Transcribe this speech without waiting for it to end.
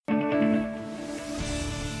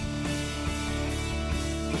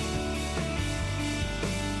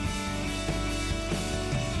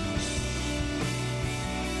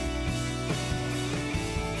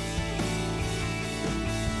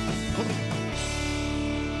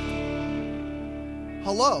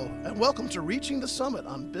Hello, and welcome to Reaching the Summit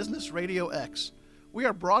on Business Radio X. We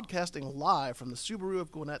are broadcasting live from the Subaru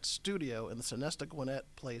of Gwinnett studio in the Sonesta Gwinnett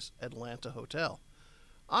Place Atlanta Hotel.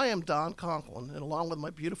 I am Don Conklin, and along with my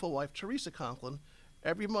beautiful wife, Teresa Conklin,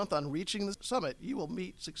 every month on Reaching the Summit, you will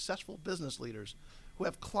meet successful business leaders who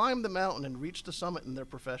have climbed the mountain and reached the summit in their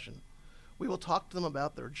profession. We will talk to them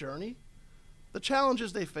about their journey, the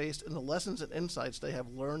challenges they faced, and the lessons and insights they have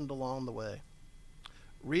learned along the way.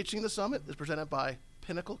 Reaching the Summit is presented by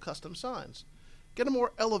Pinnacle Custom Signs. Get a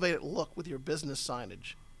more elevated look with your business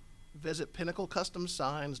signage. Visit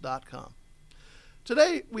pinnaclecustomsigns.com.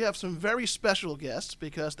 Today, we have some very special guests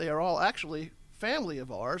because they are all actually family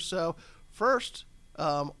of ours. So first,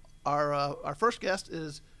 our first guest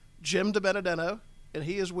is Jim DiBenedetto, and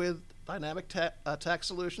he is with Dynamic Tax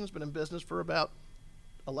Solutions, been in business for about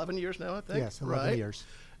 11 years now, I think. Yes, 11 years.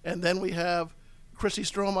 And then we have Chrissy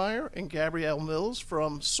Strohmeyer and Gabrielle Mills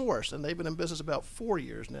from Source, and they've been in business about 4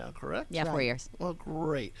 years now, correct? Yeah, 4 years. Well,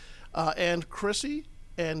 great. And Chrissy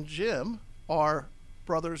and Jim are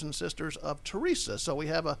brothers and sisters of Teresa, so we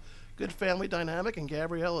have a good family dynamic, and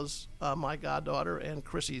Gabrielle is my goddaughter and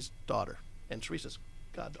Chrissy's daughter, and Teresa's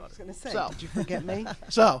goddaughter. I was going to say, did you forget me?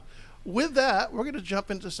 So, with that, we're going to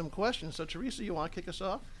jump into some questions. So, Teresa, you want to kick us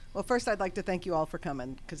off? Well, first, I'd like to thank you all for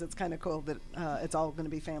coming, because it's kind of cool that it's all going to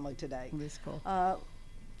be family today. It is cool.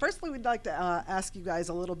 Firstly, we'd like to ask you guys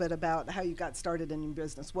a little bit about how you got started in your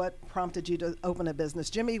business. What prompted you to open a business?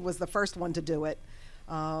 Jimmy was the first one to do it,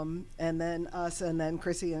 and then us, and then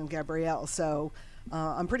Chrissy and Gabrielle. So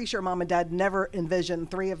I'm pretty sure Mom and Dad never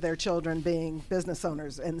envisioned 3 of their children being business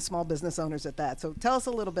owners, and small business owners at that. So tell us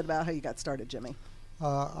a little bit about how you got started, Jimmy.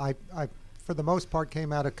 I for the most part,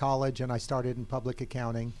 came out of college and I started in public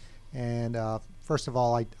accounting. And first of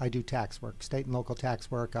all, I do tax work, state and local tax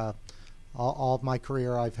work. All of my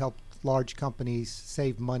career, I've helped large companies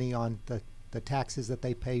save money on the taxes that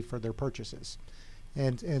they pay for their purchases.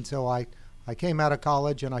 And so I came out of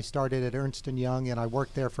college and I started at Ernst & Young, and I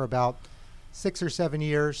worked there for about 6 or 7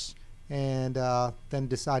 years, and then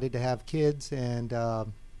decided to have kids, and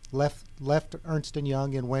left Ernst &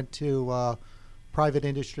 Young and went to private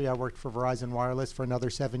industry. I worked for Verizon Wireless for another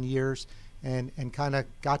 7 years, and kind of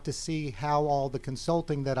got to see how all the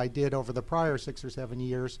consulting that I did over the prior 6 or 7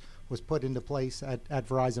 years was put into place at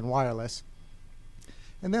Verizon Wireless.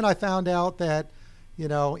 And then I found out that, you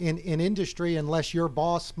know, in industry, unless your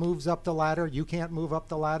boss moves up the ladder, you can't move up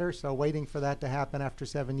the ladder. So waiting for that to happen after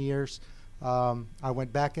 7 years, I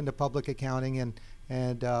went back into public accounting,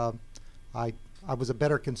 and I was a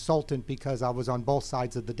better consultant because I was on both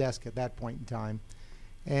sides of the desk at that point in time.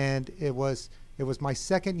 And it was my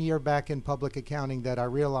second year back in public accounting that I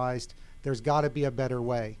realized there's got to be a better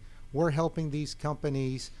way. We're helping these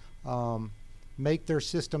companies make their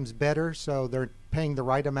systems better so they're paying the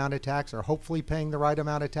right amount of tax, or hopefully paying the right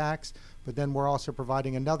amount of tax, but then we're also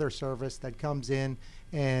providing another service that comes in,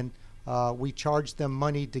 and we charge them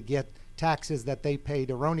money to get taxes that they paid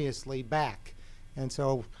erroneously back. And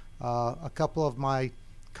so a couple of my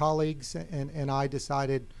colleagues and I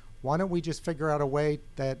decided, why don't we just figure out a way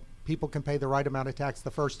that people can pay the right amount of tax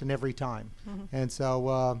the first and every time. Mm-hmm. And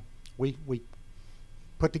so we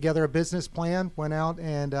put together a business plan, went out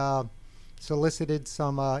and solicited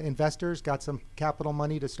some investors, got some capital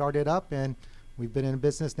money to start it up, and we've been in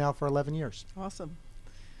business now for 11 years. Awesome.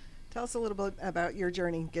 Tell us a little bit about your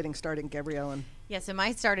journey getting started, Gabrielle. Yeah, so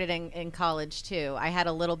mine started in college, too. I had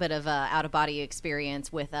a little bit of a out-of-body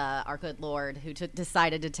experience with our good Lord, who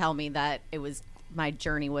decided to tell me that my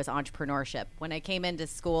journey was entrepreneurship. When I came into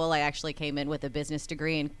school, I actually came in with a business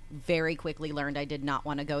degree and very quickly learned I did not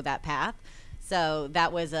want to go that path. So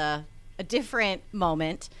that was a different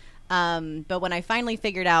moment. But when I finally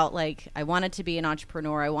figured out, like, I wanted to be an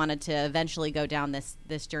entrepreneur, I wanted to eventually go down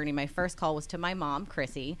this journey, my first call was to my mom,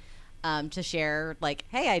 Chrissy, to share, like,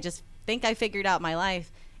 hey, I just think I figured out my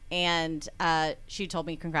life. And she told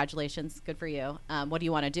me, congratulations, good for you. What do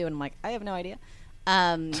you want to do? And I'm like, I have no idea.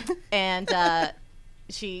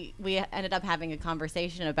 We ended up having a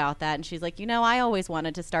conversation about that, and she's like, you know, I always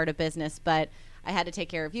wanted to start a business, but I had to take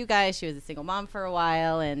care of you guys. She was a single mom for a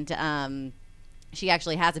while, and she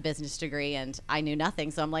actually has a business degree, and I knew nothing.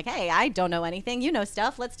 So I'm like, hey, I don't know anything. You know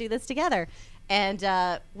stuff. Let's do this together.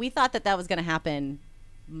 And we thought that was going to happen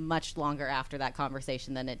much longer after that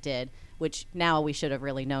conversation than it did, which now we should have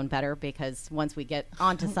really known better, because once we get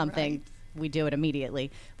onto something, right, we do it immediately.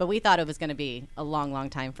 But we thought it was going to be a long, long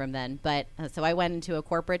time from then. But so I went into a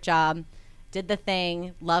corporate job, did the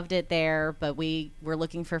thing, loved it there, but we were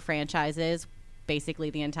looking for franchises basically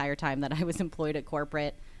the entire time that I was employed at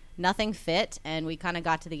corporate. Nothing fit, and we kind of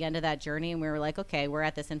got to the end of that journey, and we were like, okay, we're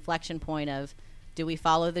at this inflection point of do we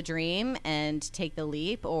follow the dream and take the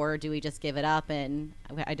leap, or do we just give it up? And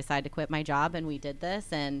I decided to quit my job, and we did this,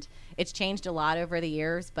 and it's changed a lot over the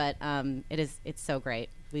years, but it's so great.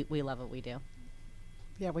 We love what we do.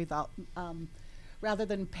 Yeah, we thought rather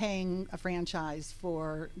than paying a franchise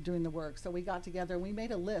for doing the work, so we got together and we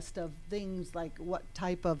made a list of things like what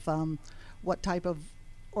type of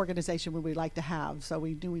organization would we like to have. So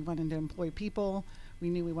we knew we wanted to employ people. We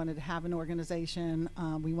knew we wanted to have an organization.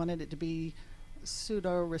 We wanted it to be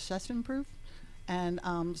pseudo-recession proof. And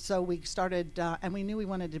so we started, and we knew we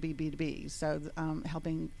wanted to be B2B, so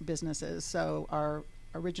helping businesses. So our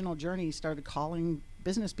original journey started calling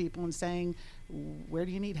business people and saying, where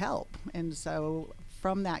do you need help? And so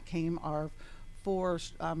from that came our 4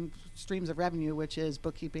 streams of revenue, which is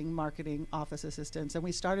bookkeeping, marketing, office assistants. And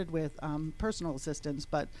we started with personal assistants,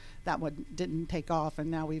 but that one didn't take off, and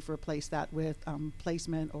now we've replaced that with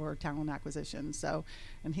placement or talent acquisition. So,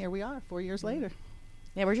 and here we are 4 years later.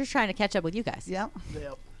 Yeah, we're just trying to catch up with you guys. Yeah.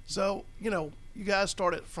 Yeah. So, you guys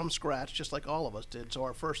started from scratch just like all of us did. So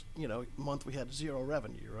our first, month we had 0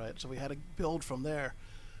 revenue, right? So we had to build from there.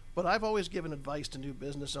 But I've always given advice to new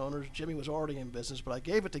business owners. Jimmy was already in business, but I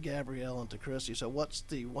gave it to Gabrielle and to Chrissy. So what's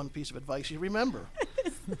the one piece of advice you remember?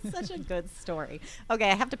 Such a good story.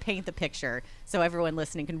 Okay, I have to paint the picture so everyone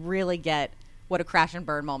listening can really get what a crash and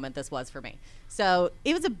burn moment this was for me. So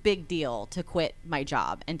it was a big deal to quit my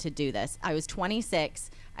job and to do this. I was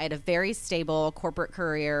 26. I had a very stable corporate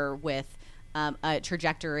career with a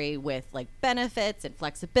trajectory with like benefits and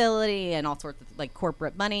flexibility and all sorts of like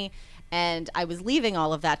corporate money. And I was leaving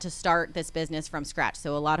all of that to start this business from scratch.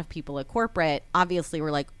 So a lot of people at corporate obviously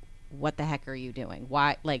were like, what the heck are you doing?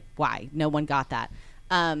 Why? No one got that.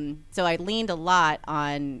 So I leaned a lot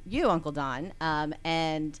on you, Uncle Don.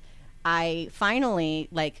 And I finally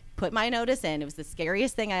put my notice in. It was the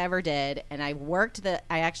scariest thing I ever did. And I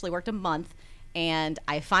actually worked a month, and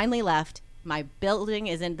I finally left. My building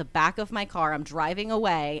is in the back of my car. I'm driving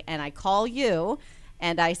away, and I call you.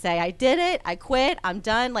 And I say, I did it. I quit. I'm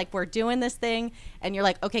done. We're doing this thing. And you're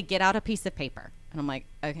like, okay, get out a piece of paper. And I'm like,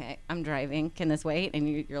 okay, I'm driving. Can this wait?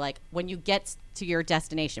 And you're like, when you get to your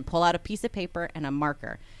destination, pull out a piece of paper and a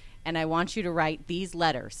marker. And I want you to write these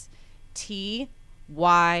letters,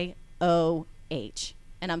 TYOH.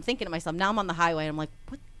 And I'm thinking to myself, now I'm on the highway. And I'm like,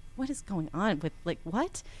 what is going on with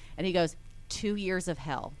what? And he goes, 2 years of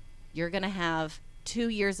hell. You're going to have 2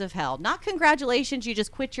 years of hell. Not congratulations, you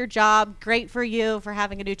just quit your job. Great for you for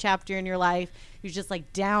having a new chapter in your life. You're just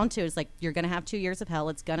down to it's you're going to have 2 years of hell.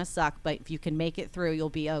 It's going to suck, but if you can make it through, you'll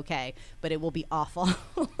be okay. But it will be awful.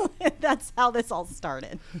 That's how this all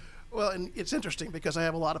started. Well, and it's interesting because I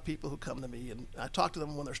have a lot of people who come to me, and I talk to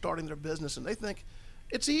them when they're starting their business, and they think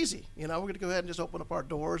it's easy. We're going to go ahead and just open up our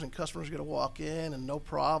doors, and customers are going to walk in and no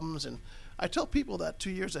problems. And I tell people that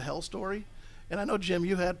 2 years of hell story. And I know, Jim,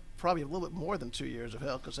 you had probably a little bit more than 2 years of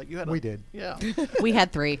hell because you had. We did. Yeah. We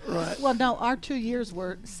had 3. Right. Well, no, our 2 years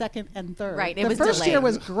were second and third. Right. The first year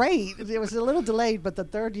was great. It was a little delayed, but the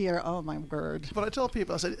third year, oh my word. But I tell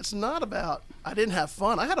people, I said, it's not about, I didn't have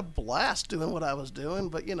fun. I had a blast doing what I was doing,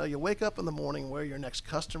 but you wake up in the morning where your next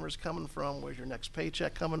customer's coming from, where's your next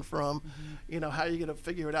paycheck coming from, how are you going to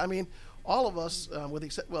figure it out? I mean, all of us,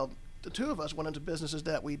 the 2 of us went into businesses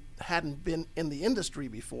that we hadn't been in the industry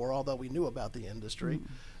before, although we knew about the industry.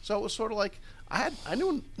 So it was sort of I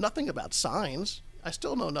knew nothing about signs. I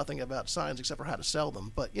still know nothing about signs except for how to sell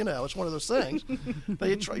them. But, it's one of those things that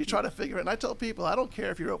you try to figure it. And I tell people, I don't care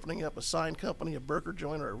if you're opening up a sign company, a burger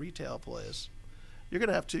joint, or a retail place. You're going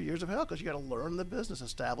to have 2 years of hell because you got to learn the business,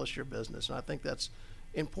 establish your business. And I think that's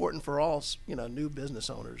important for all new business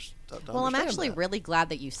owners to well, I'm actually that. really glad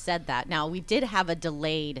that you said that. Now, we did have a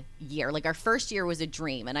delayed year. Our first year was a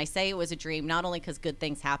dream, and I say it was a dream not only because good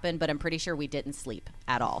things happened, but I'm pretty sure we didn't sleep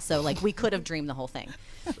at all. So we could have dreamed the whole thing.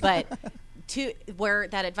 But where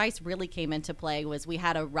that advice really came into play was we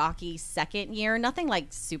had a rocky second year, nothing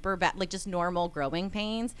super bad, just normal growing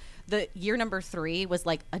pains. The year number 3 was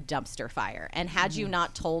a dumpster fire. And had you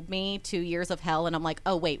not told me 2 years of hell, and I'm like,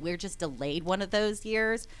 oh wait, we're just delayed one of those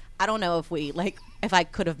years, I don't know if if I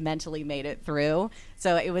could have mentally made it through.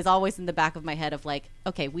 So it was always in the back of my head of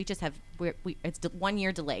okay, we just have, it's 1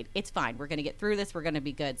 year delayed. It's fine. We're going to get through this. We're going to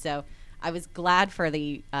be good. So I was glad for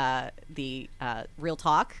the real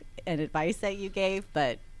talk and advice that you gave,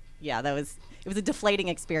 but yeah, it was a deflating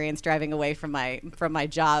experience driving away from my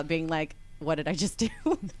job, being what did I just do?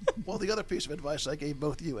 Well, the other piece of advice I gave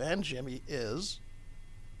both you and Jimmy is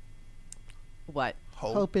what?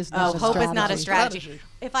 Hope is not a strategy. Hope is not a strategy.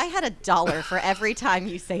 If I had $1 for every time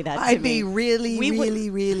you say that to I'd me, be really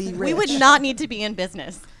rich. We would not need to be in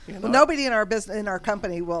business. You know, Well, nobody in our business, in our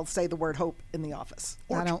company, will say the word hope in the office.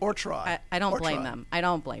 or try. I don't Or blame try. them. I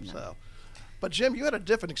don't blame them. So, but Jim, you had a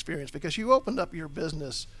different experience because you opened up your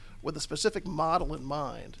business with a specific model in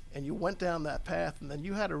mind, and you went down that path, and then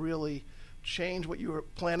you had to really change what you were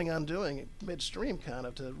planning on doing midstream, kind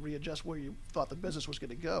of, to readjust where you thought the business was going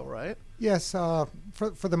to go, right? Yes,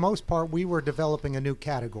 for the most part, we were developing a new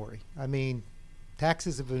category. I mean,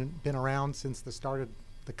 taxes have been around since the start of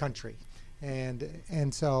the country,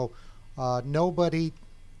 and so nobody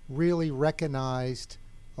really recognized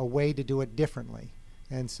a way to do it differently,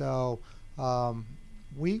 and so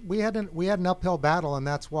we had an uphill battle, and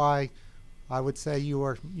that's why I would say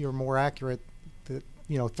you're more accurate. That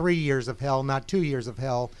 3 years of hell, not 2 years of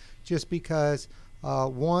hell, just because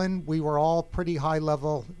one, we were all pretty high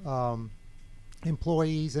level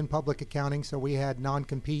employees in public accounting, so we had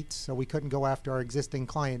non-competes, so we couldn't go after our existing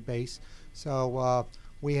client base. So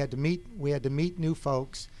we had to meet new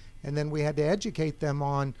folks, and then we had to educate them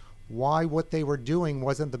on why what they were doing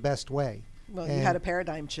wasn't the best way. Well, you had a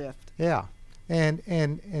paradigm shift. Yeah,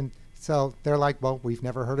 and so they're like, well, we've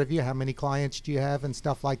never heard of you. How many clients do you have, and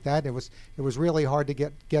stuff like that. It was really hard to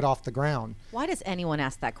get off the ground. Why does anyone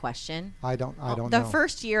ask that question? I don't know. The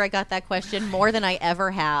first year I got that question more than I ever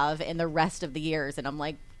have in the rest of the years, and I'm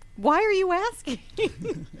like, why are you asking?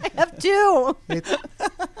 I have two.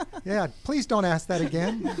 Yeah, please don't ask that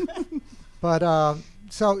again. But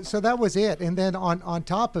so that was it. And then on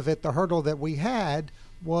top of it, the hurdle that we had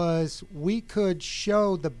was we could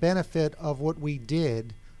show the benefit of what we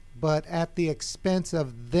did, but at the expense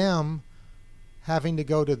of them having to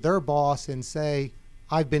go to their boss and say,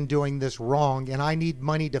 I've been doing this wrong and I need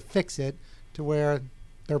money to fix it, to where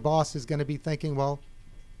their boss is going to be thinking, well,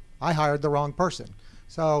 I hired the wrong person.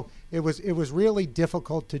 So it was really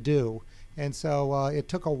difficult to do. And so it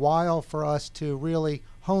took a while for us to really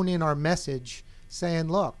hone in our message, saying,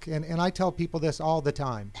 look, and I tell people this all the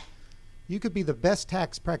time, you could be the best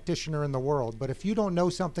tax practitioner in the world, but if you don't know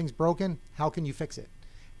something's broken, how can you fix it?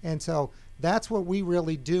 And so that's what we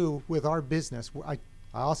really do with our business. I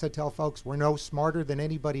also tell folks we're no smarter than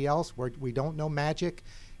anybody else. We don't know magic.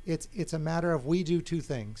 It's a matter of we do two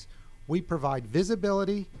things. We provide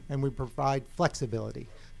visibility and we provide flexibility.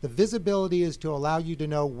 The visibility is to allow you to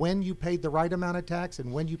know when you paid the right amount of tax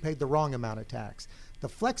and when you paid the wrong amount of tax. The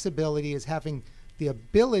flexibility is having the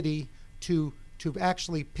ability to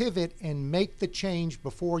actually pivot and make the change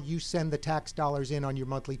before you send the tax dollars in on your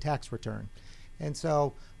monthly tax return. And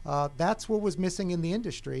so that's what was missing in the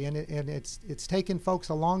industry, and it's taken folks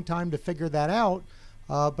a long time to figure that out.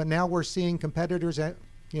 But now we're seeing competitors,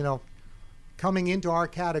 coming into our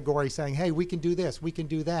category saying, "Hey, we can do this, we can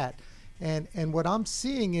do that." And what I'm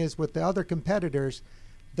seeing is with the other competitors,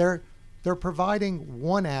 they're providing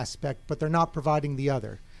one aspect, but they're not providing the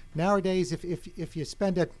other. Nowadays, if you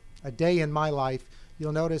spend a day in my life,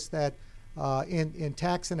 you'll notice that in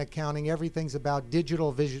tax and accounting, everything's about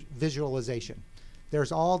digital visualization.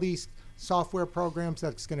 There's all these software programs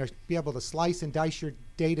that's going to be able to slice and dice your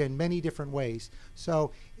data in many different ways.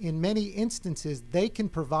 So in many instances, they can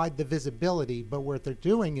provide the visibility, but what they're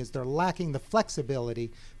doing is they're lacking the flexibility,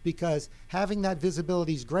 because having that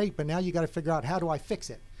visibility is great, but now you got to figure out, how do I fix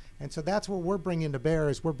it? And so that's what we're bringing to bear,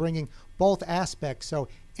 is we're bringing both aspects. So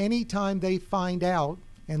anytime they find out,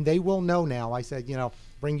 and they will know now, I said,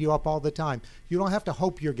 bring you up all the time. You don't have to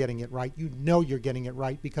hope you're getting it right. You know you're getting it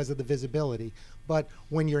right because of the visibility. But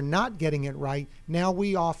when you're not getting it right, now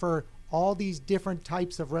we offer all these different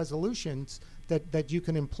types of resolutions that you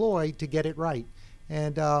can employ to get it right.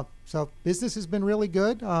 And so business has been really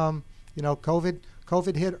good. COVID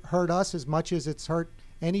hurt us as much as it's hurt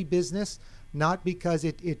any business, not because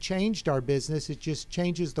it changed our business. It just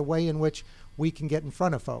changes the way in which we can get in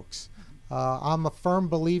front of folks. I'm a firm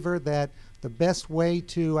believer that the best way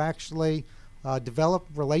to actually develop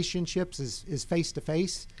relationships is face to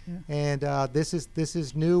face, and this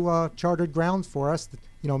is new chartered grounds for us.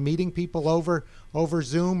 Meeting people over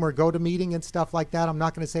Zoom or GoToMeeting and stuff like that. I'm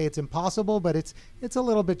not going to say it's impossible, but it's a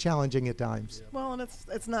little bit challenging at times. Well, and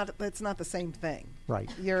it's not the same thing. Right.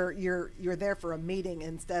 You're there for a meeting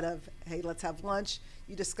instead of, hey, let's have lunch.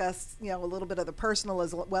 You discuss a little bit of the personal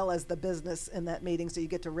as well as the business in that meeting, so you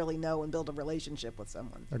get to really know and build a relationship with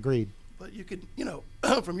someone. Agreed. But you could,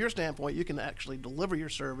 from your standpoint, you can actually deliver your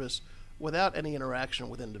service without any interaction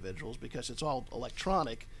with individuals because it's all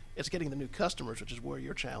electronic. It's getting the new customers, which is where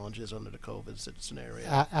your challenge is under the COVID scenario.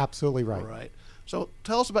 Absolutely right. All right. So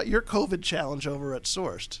tell us about your COVID challenge over at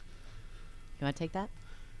Sourced. You want to take that?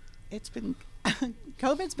 It's been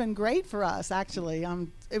COVID's been great for us, actually.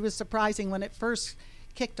 It was surprising when it first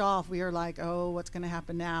kicked off. We were like, oh, what's going to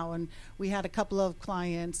happen now? And we had a couple of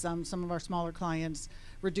clients, some of our smaller clients,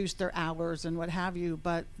 reduce their hours and what have you.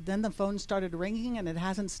 But then the phone started ringing and it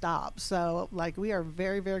hasn't stopped. So like we are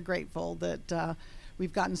very, very grateful that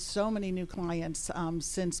we've gotten so many new clients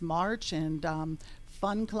since March, and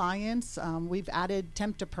fun clients. We've added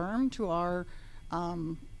temp to perm to our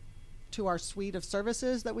suite of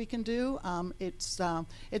services that we can do.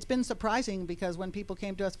 It's been surprising because when people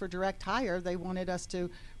came to us for direct hire, they wanted us to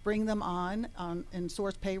bring them on and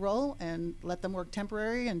source payroll and let them work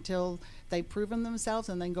temporary until they've proven themselves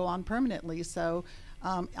and then go on permanently. So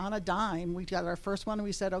on a dime, we got our first one and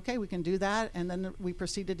we said, okay, we can do that. And then we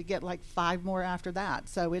proceeded to get like 5 more after that.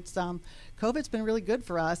 So it's COVID's been really good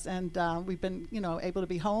for us, and we've been able to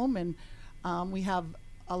be home, and we have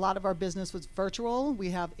a lot of our business was virtual. We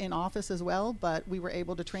have in office as well, but we were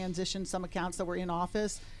able to transition some accounts that were in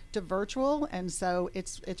office to virtual, and so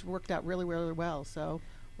it's worked out really, really well. So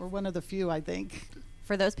we're one of the few, I think.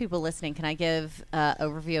 For those people listening, can I give an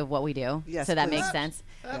overview of what we do? Yes, so that please. makes sense.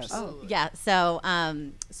 Absolutely. Yeah. So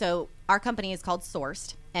our company is called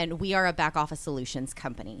Sourced, and we are a back office solutions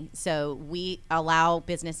company. So we allow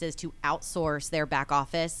businesses to outsource their back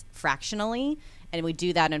office fractionally, and we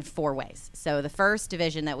do that in 4 ways. So the first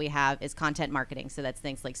division that we have is content marketing. So that's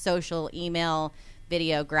things like social, email,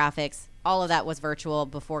 video, graphics. All of that was virtual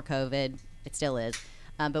before COVID. It still is.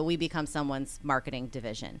 But we become someone's marketing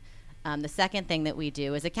division. The second thing that we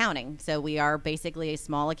do is accounting. So we are basically a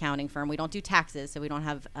small accounting firm. We don't do taxes, so we don't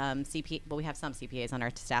have CPA. Well, we have some CPAs on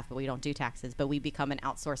our staff, but we don't do taxes. But we become an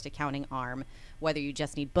outsourced accounting arm, whether you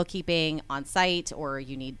just need bookkeeping on site or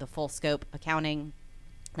you need the full scope accounting.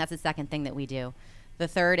 That's the second thing that we do. The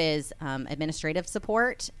third is administrative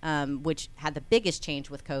support, which had the biggest change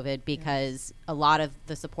with COVID because a lot of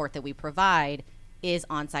the support that we provide is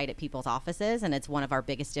on site at people's offices, and it's one of our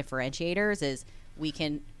biggest differentiators is we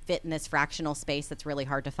can fit in this fractional space that's really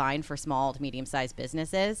hard to find for small to medium-sized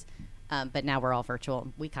businesses. But now we're all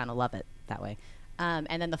virtual. We kind of love it that way.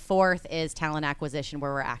 And then the fourth is talent acquisition,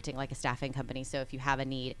 where we're acting like a staffing company. So if you have a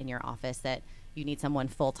need in your office that you need someone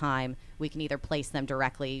full-time, we can either place them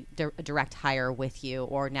directly, direct hire with you,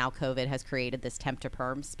 or now COVID has created this temp to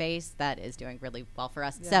perm space that is doing really well for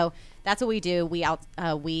us. Yeah. So that's what we do. We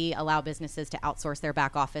allow businesses to outsource their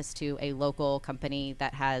back office to a local company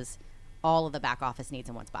that has all of the back office needs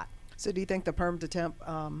in one spot. So do you think the perm to temp,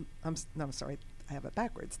 I'm sorry, I have it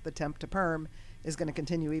backwards. The temp to perm is going to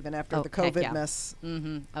continue even after the COVID mess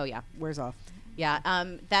wears off? Yeah,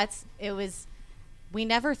 we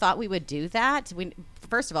never thought we would do that.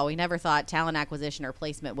 First of all, we never thought talent acquisition or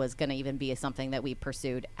placement was going to even be something that we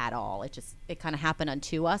pursued at all. It kind of happened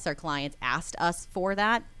unto us. Our clients asked us for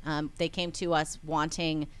that. They came to us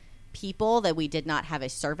wanting people that we did not have a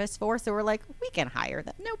service for. So we're like, we can hire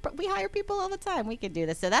them. No, we hire people all the time. We can do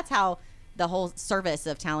this. So that's how the whole service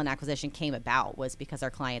of talent acquisition came about, was because our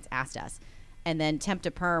clients asked us. And then temp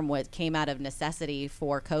to perm came out of necessity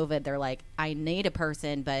for COVID. They're like, I need a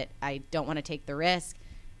person, but I don't want to take the risk.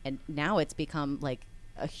 And now it's become like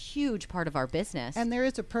a huge part of our business. And there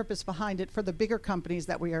is a purpose behind it for the bigger companies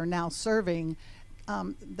that we are now serving.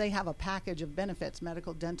 They have a package of benefits,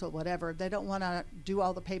 medical, dental, whatever. They don't want to do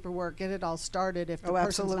all the paperwork, get it all started if the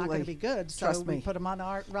person's not going to be good. So we put them on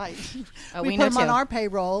our we put them on our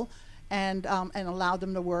payroll. And allow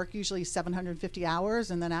them to work usually 750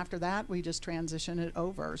 hours, and then after that we just transition it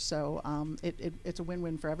over. So it's a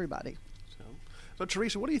win-win for everybody. So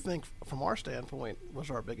Teresa, what do you think from our standpoint was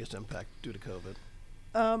our biggest impact due to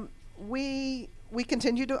COVID? We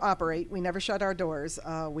continue to operate. We never shut our doors.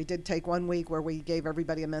 We did take 1 week where we gave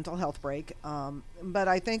everybody a mental health break. But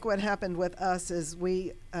I think what happened with us is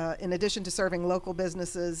we, in addition to serving local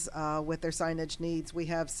businesses with their signage needs, we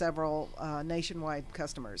have several nationwide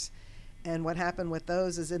customers. And what happened with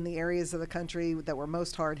those is in the areas of the country that were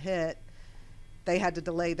most hard hit, they had to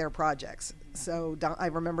delay their projects. So I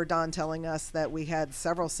remember Don telling us that we had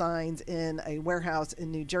several signs in a warehouse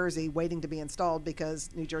in New Jersey waiting to be installed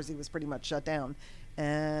because New Jersey was pretty much shut down.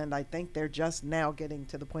 And I think they're just now getting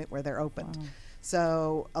to the point where they're opened. Wow.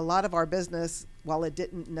 So a lot of our business, while it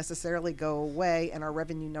didn't necessarily go away and our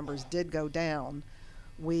revenue numbers did go down,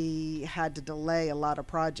 we had to delay a lot of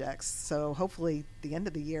projects. So hopefully the end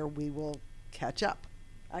of the year we will catch up.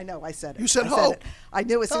 I know, I said it. You said hope. I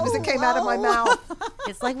knew as soon as it came out of my mouth.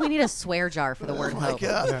 It's like we need a swear jar for the word hope.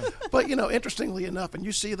 Yeah. But, interestingly enough, and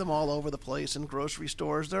you see them all over the place in grocery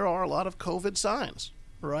stores, there are a lot of COVID signs,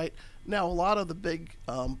 right? Now, a lot of the big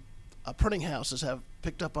printing houses have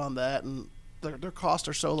picked up on that, and their costs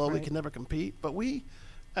are so low we can never compete. But we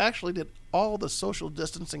actually did all the social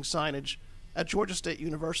distancing signage at Georgia State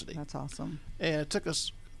University. That's awesome. And it took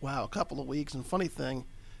us, a couple of weeks. And funny thing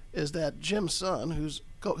is that Jim's son, who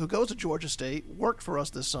goes to Georgia State, worked for us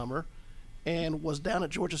this summer, and was down at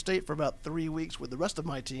Georgia State for about 3 weeks with the rest of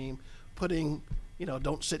my team, putting,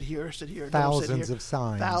 don't sit here, sit here, don't sit Thousands here. of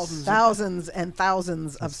signs. Thousands and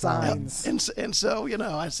thousands of signs. And so,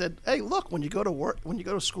 I said, hey, look, when you go to work, when you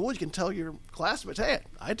go to school, you can tell your classmates, hey,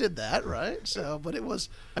 I did that, right? So, but it was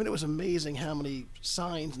amazing how many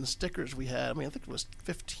signs and stickers we had. I think it was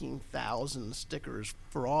 15,000 stickers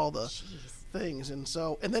for all the things. And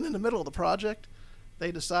then in the middle of the project,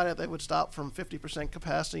 they decided they would stop from 50%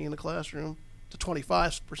 capacity in the classroom to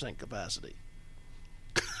 25% capacity.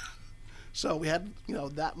 So we had,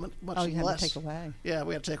 that much less. Oh, you had to take away. Yeah,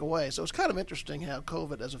 we had to take away. So it's kind of interesting how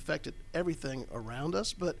COVID has affected everything around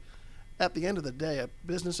us. But at the end of the day,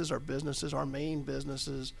 businesses are businesses. Our main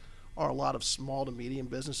businesses are a lot of small to medium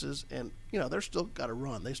businesses. And, they're still got to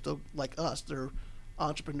run. They still, like us, they're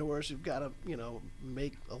entrepreneurs who've got to,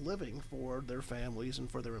 make a living for their families and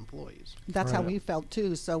for their employees. That's how Right. we felt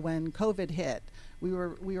too. So when COVID hit, we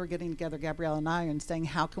were getting together, Gabrielle and I, and saying,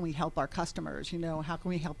 how can we help our customers? How can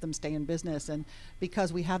we help them stay in business? And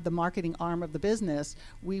because we had the marketing arm of the business,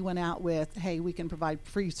 we went out with, hey, we can provide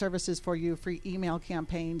free services for you, free email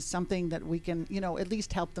campaigns, something that we can, at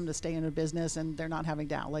least help them to stay in a business and they're not having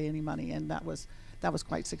to outlay any money. And that was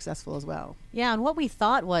quite successful as well. Yeah, and what we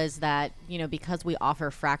thought was that, because we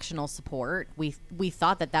offer fractional support, we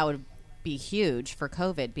thought that would be huge for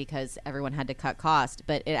COVID because everyone had to cut cost,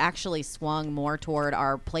 but it actually swung more toward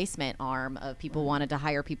our placement arm of people wanted to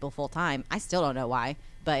hire people full time. I still don't know why,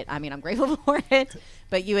 but I'm grateful for it.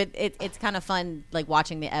 But it's kind of fun, like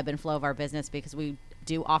watching the ebb and flow of our business, because we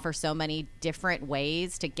do offer so many different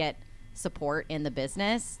ways to get support in the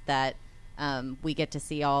business that we get to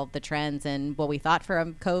see all the trends, and what we thought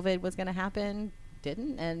from COVID was going to happen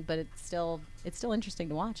didn't, but it's still interesting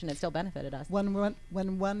to watch, and it still benefited us.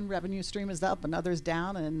 When one revenue stream is up, another's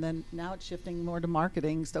down, and then now it's shifting more to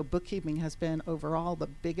marketing. So bookkeeping has been overall the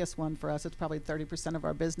biggest one for us. It's probably 30% of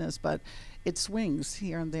our business, but it swings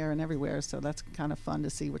here and there and everywhere. So that's kind of fun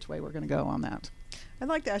to see which way we're going to go on that. I'd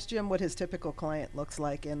like to ask Jim what his typical client looks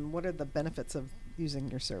like and what are the benefits of using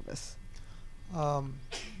your service.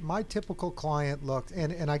 My typical client looks,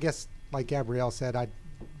 and I guess like Gabrielle said,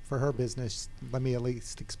 for her business, let me at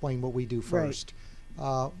least explain what we do first.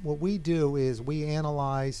 Right. What we do is we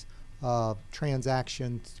analyze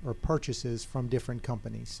transactions or purchases from different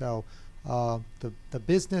companies. So the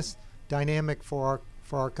business dynamic for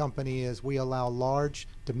our company is we allow large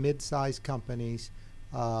to mid-sized companies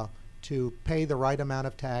to pay the right amount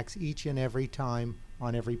of tax each and every time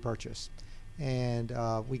on every purchase. And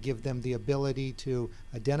we give them the ability to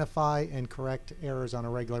identify and correct errors on a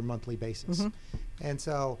regular monthly basis. Mm-hmm. And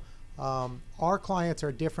so our clients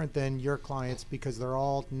are different than your clients because they're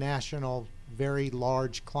all national, very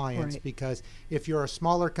large clients. Right. Because if you're a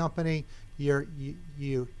smaller company,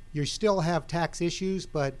 you still have tax issues,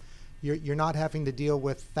 but you're not having to deal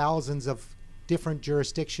with thousands of different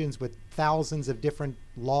jurisdictions with thousands of different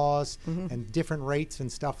laws mm-hmm. and different rates and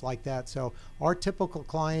stuff like that. So our typical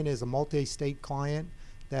client is a multi-state client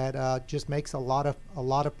that just makes a lot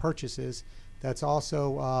of purchases. That's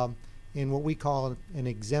also in what we call an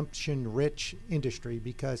exemption-rich industry,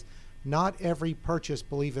 because not every purchase,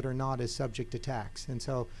 believe it or not, is subject to tax. And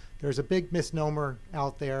so there's a big misnomer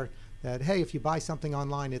out there that, hey, if you buy something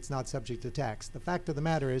online, it's not subject to tax. The fact of the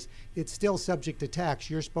matter is, it's still subject to tax.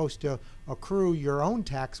 You're supposed to accrue your own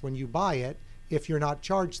tax when you buy it if you're not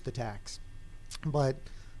charged the tax. But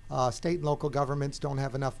state and local governments don't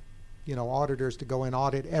have enough, auditors to go and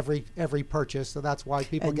audit every purchase, so that's why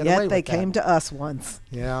people get away with that. And yet they came to us once.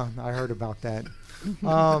 Yeah, I heard about that.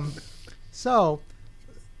 So,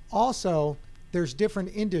 also, there's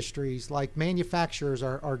different industries, like manufacturers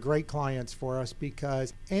are great clients for us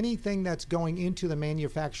because anything that's going into the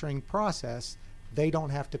manufacturing process, they don't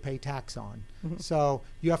have to pay tax on. Mm-hmm. So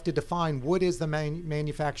you have to define what is the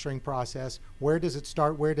manufacturing process, where does it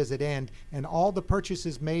start, where does it end, and all the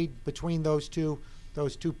purchases made between those two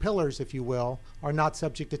pillars, if you will, are not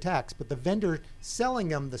subject to tax. But the vendor selling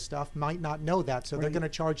them the stuff might not know that, so right. They're going to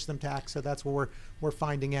charge them tax. So that's what we're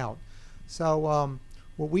finding out. So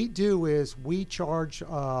what we do is we charge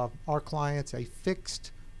our clients a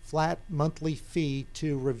fixed, flat monthly fee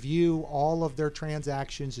to review all of their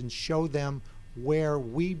transactions and show them where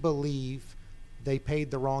we believe they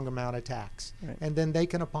paid the wrong amount of tax. Right. And then they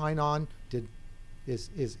can opine on,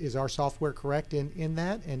 is our software correct in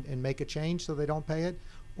that and make a change so they don't pay it,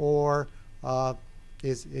 or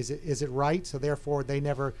is it right, so therefore they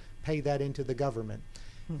never pay that into the government.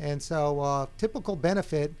 Mm-hmm. And so typical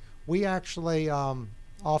benefit, we actually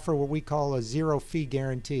offer what we call a zero fee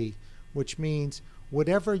guarantee, which means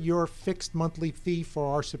whatever your fixed monthly fee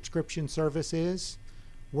for our subscription service is,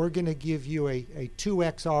 we're going to give you a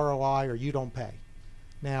 2x ROI or you don't pay.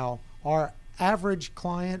 Now, our average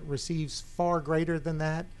client receives far greater than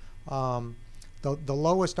that. The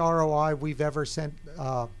lowest ROI we've ever sent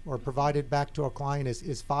or provided back to a client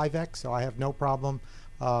is 5x, so I have no problem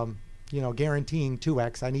guaranteeing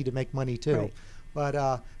 2x. I need to make money too. Right.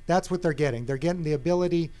 But that's what they're getting. They're getting the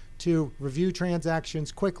ability to review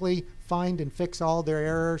transactions quickly, find and fix all their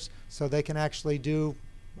errors so they can actually do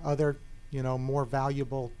other, more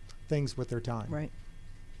valuable things with their time. Right.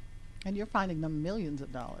 And you're finding them millions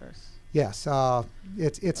of dollars. Yes,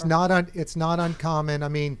 it's not uncommon. I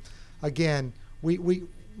mean, again,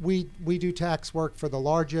 we do tax work for the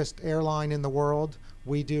largest airline in the world.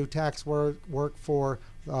 We do tax work for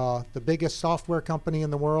the biggest software company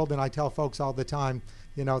in the world, and I tell folks all the time,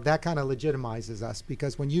 that kind of legitimizes us,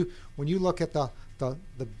 because when you look at the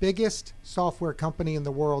biggest software company in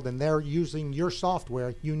the world and they're using your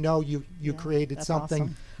software, you created that's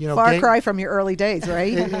something. awesome. Far cry from your early days,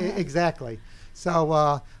 right? Exactly.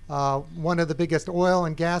 So one of the biggest oil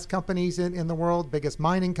and gas companies in the world, biggest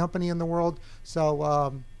mining company in the world.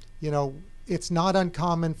 So it's not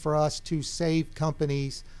uncommon for us to save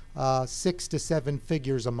companies 6 to 7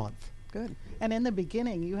 figures a month. Good. And in the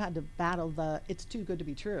beginning, you had to battle it's too good to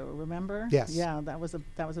be true. Remember? Yes. Yeah, that was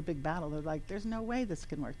a big battle. They're like, there's no way this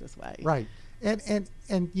can work this way. Right. And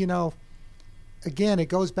again, it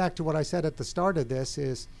goes back to what I said at the start of this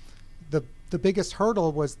is the biggest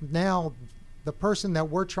hurdle was now the person that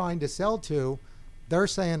we're trying to sell to, they're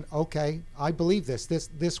saying, okay, I believe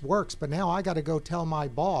this works, but now I got to go tell my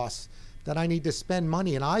boss that I need to spend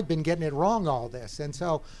money, and I've been getting it wrong all this. And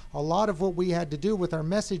so a lot of what we had to do with our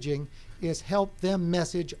messaging is help them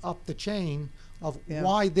message up the chain of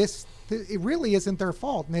why it really isn't their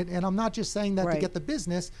fault. And I'm not just saying that to get the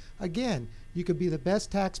business. Again, you could be the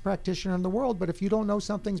best tax practitioner in the world, but if you don't know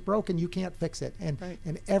something's broken, you can't fix it.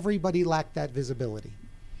 And everybody lacked that visibility.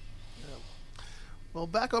 Well,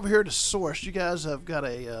 back over here to Source, you guys have got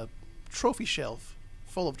a trophy shelf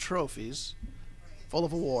full of trophies, full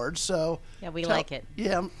of awards. So Yeah, we like it.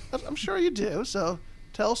 Yeah, I'm sure you do. So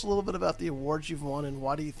tell us a little bit about the awards you've won and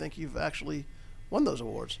why do you think you've actually won those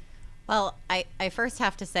awards? Well, I first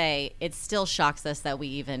have to say it still shocks us that we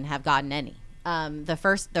even have gotten any.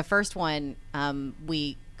 The first one,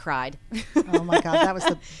 we cried. Oh my God, that was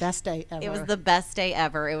the best day ever. It was the best day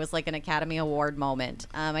ever. It was like an Academy Award moment.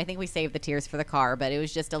 I think we saved the tears for the car, but it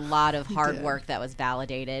was just a lot of hard work that was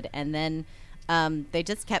validated. And then they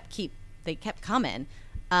just kept coming.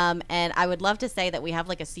 And I would love to say that we have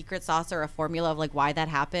like a secret sauce or a formula of like why that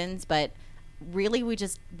happens, but really we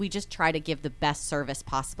just try to give the best service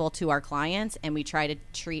possible to our clients, and we try to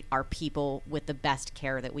treat our people with the best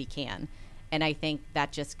care that we can. And I think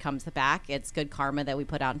that just comes back. It's good karma that we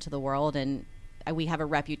put out into the world, and we have a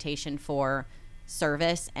reputation for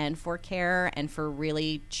service and for care and for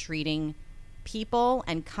really treating people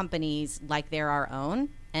and companies like they're our own.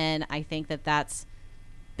 And I think that that's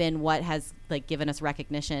been what has like given us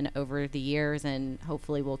recognition over the years, and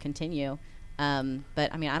hopefully will continue.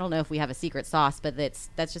 But I mean, I don't know if we have a secret sauce, but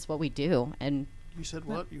that's just what we do. And You said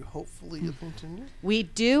what? You hopefully you'll continue? we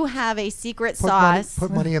do have a secret sauce.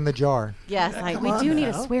 Put money in the jar. Yes, come we on do need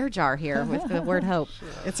a now. swear jar here with the word hope.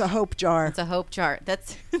 It's a hope jar. It's a hope jar.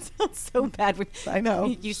 It sounds so bad. I know.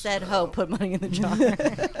 You said hope, put money in the jar.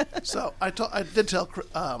 So I did tell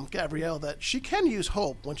Gabrielle that she can use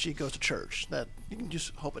hope when she goes to church. That you can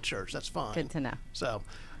use hope at church. That's fine. Good to know. So,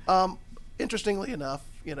 interestingly enough,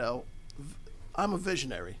 I'm a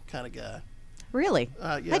visionary kind of guy. Really?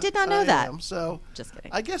 Yeah, I did not know that. am. So, Just kidding.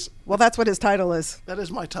 I guess Well, that's what his title is. that is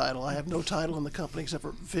my title. I have no title in the company except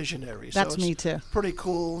for visionary. That's so it's me too. Pretty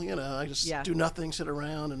cool. I just Yeah. do nothing, sit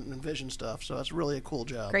around and envision stuff. So it's really a cool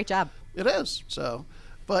job. Great job. It is. So,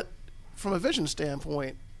 but from a vision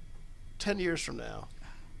standpoint, 10 years from now,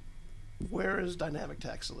 where is Dynamic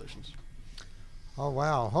Tax Solutions? Oh,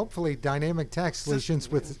 wow. Hopefully Dynamic Tax Solutions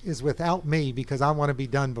is without me, because I want to be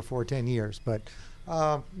done before 10 years. But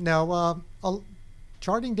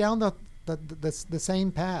charting down the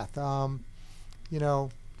same path.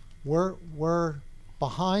 We're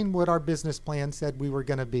behind what our business plan said we were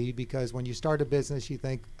going to be, because when you start a business, you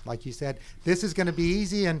think, like you said, this is going to be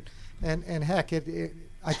easy. And heck,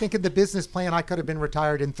 I think in the business plan, I could have been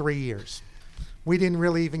retired in 3 years. We didn't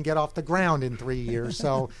really even get off the ground in 3 years.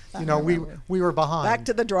 So, we were behind. Back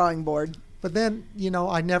to the drawing board. But then,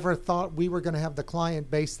 I never thought we were going to have the client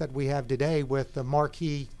base that we have today with the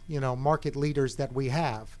marquee, market leaders that we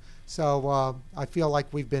have. So I feel like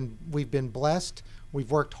we've been blessed. We've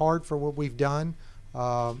worked hard for what we've done.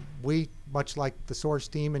 We, much like the Source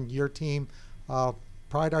team and your team,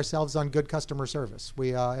 pride ourselves on good customer service.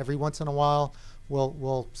 We every once in a while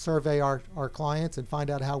we'll survey our clients and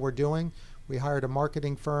find out how we're doing. We hired a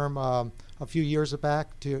marketing firm a few years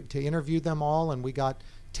back to interview them all, and we got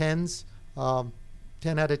 10 out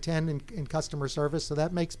of 10 in customer service. So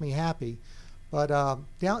that makes me happy. But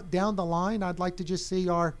down the line, I'd like to just see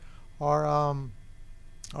our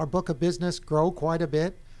book of business grow quite a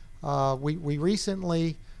bit. We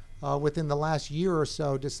recently, within the last year or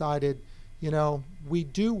so, decided, we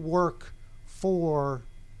do work for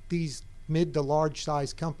these mid to large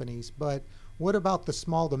size companies, but what about the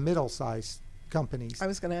small to middle size companies? I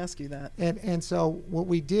was going to ask you that. And so what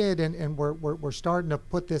we did, and we're starting to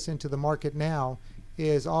put this into the market now,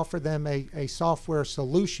 is offer them a software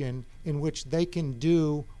solution in which they can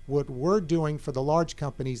do what we're doing for the large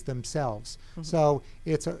companies themselves. Mm-hmm. So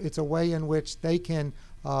it's a way in which they can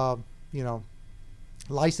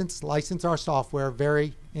license our software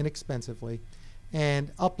very inexpensively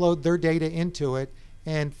and upload their data into it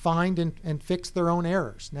and find and fix their own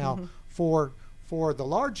errors. Now, mm-hmm. for the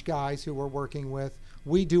large guys who we're working with,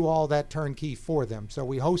 we do all that turnkey for them. So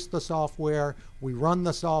we host the software, we run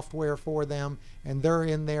the software for them, and they're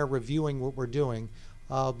in there reviewing what we're doing.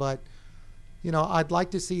 But I'd like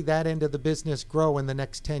to see that end of the business grow in the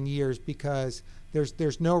next 10 years because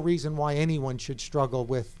there's no reason why anyone should struggle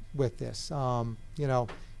with this.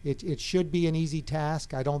 It should be an easy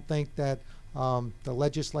task. I don't think that the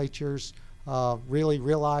legislatures really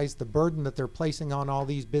realize the burden that they're placing on all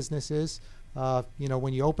these businesses.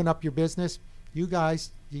 When you open up your business, you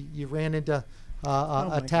guys, you ran into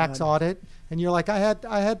a tax audit, and you're like, I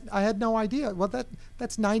had no idea. Well,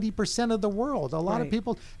 that's 90% of the world. A lot of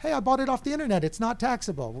people, hey, I bought it off the internet. It's not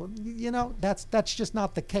taxable. Well, that's just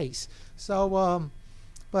not the case. So,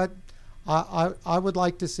 but I would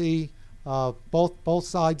like to see both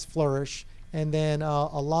sides flourish. And then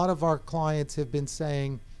a lot of our clients have been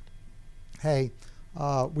saying, hey,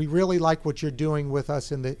 we really like what you're doing with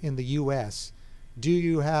us in the U.S. Do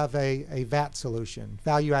you have a VAT solution,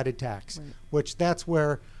 value-added tax, which that's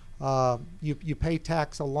where you pay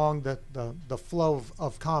tax along the flow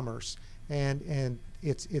of commerce, and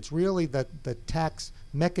it's really the tax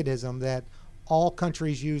mechanism that all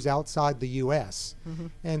countries use outside the U.S. Mm-hmm.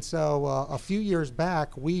 And so a few years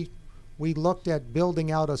back, we looked at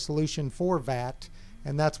building out a solution for VAT,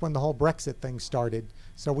 and that's when the whole Brexit thing started.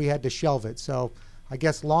 So we had to shelve it. So I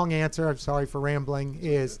guess long answer, I'm sorry for rambling,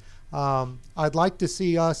 is I'd like to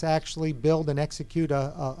see us actually build and execute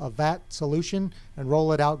a VAT solution and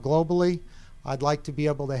roll it out globally. I'd like to be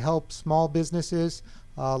able to help small businesses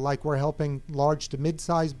like we're helping large to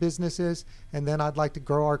mid-sized businesses, and then I'd like to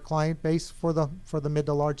grow our client base for the mid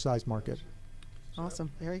to large size market.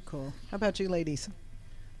 Awesome. Very cool. How about you ladies?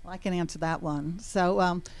 Well, I can answer that one.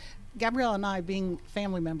 So Gabrielle and I, being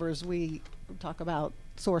family members, we talk about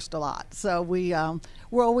sourced a lot. So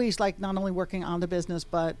we're always like not only working on the business,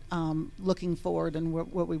 but looking forward and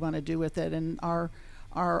what we want to do with it. And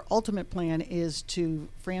our ultimate plan is to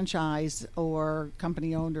franchise or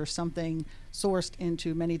company owned or something sourced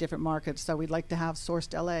into many different markets. So we'd like to have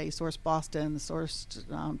sourced LA, sourced Boston,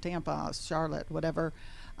 sourced Tampa, Charlotte, whatever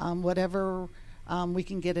we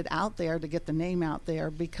can get it out there to get the name out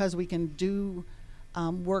there. Because we can do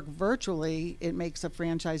work virtually, it makes a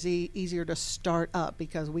franchisee easier to start up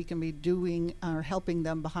because we can be doing or helping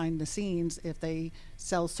them behind the scenes if they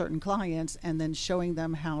sell certain clients, and then showing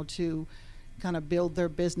them how to kind of build their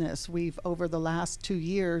business. We've, over the last 2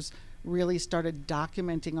 years, really started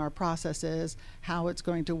documenting our processes, how it's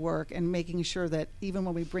going to work, and making sure that even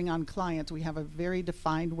when we bring on clients, we have a very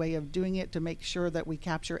defined way of doing it to make sure that we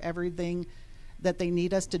capture everything that they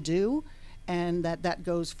need us to do, and that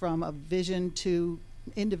goes from a vision to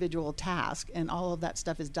individual task, and all of that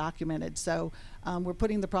stuff is documented. So we're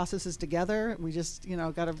putting the processes together. We just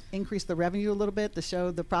got to increase the revenue a little bit to show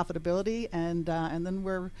the profitability, and then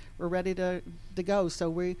we're ready to go. So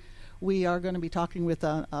we are going to be talking with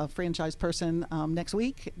a franchise person next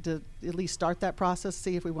week to at least start that process,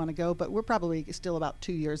 see if we want to go. But we're probably still about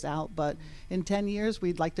 2 years out. But in 10 years,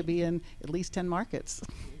 we'd like to be in at least 10 markets.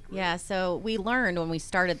 Yeah, so we learned when we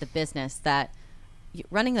started the business that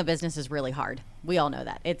running the business is really hard. We all know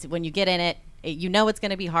that. It's when you get in it, it's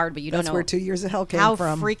going to be hard, but you don't know. That's where 2 years of hell came how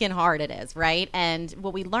from. Freaking hard it is, right? And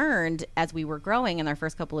what we learned as we were growing in our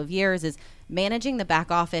first couple of years is managing the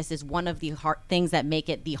back office is one of the hard things that make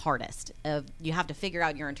it the hardest. You have to figure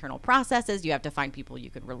out your internal processes. You have to find people you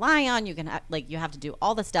can rely on. You have to do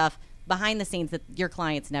all the stuff behind the scenes that your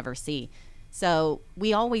clients never see. So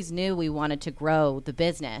we always knew we wanted to grow the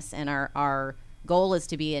business, and our goal is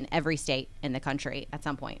to be in every state in the country at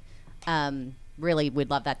some point. Really, we'd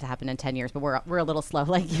love that to happen in 10 years, but we're a little slow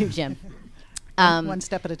like you, Jim. One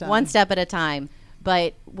step at a time. One step at a time.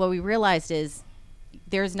 But what we realized is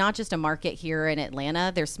there's not just a market here in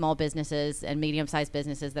Atlanta. There's small businesses and medium-sized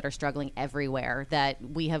businesses that are struggling everywhere, that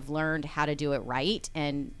we have learned how to do it right,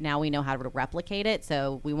 and now we know how to replicate it.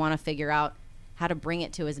 So we want to figure out how to bring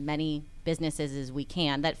it to as many businesses as we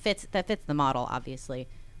can. That fits the model, obviously.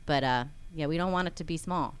 But yeah, we don't want it to be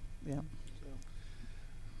small. Yeah.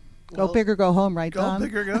 Well, go big or go home, right, Go Don?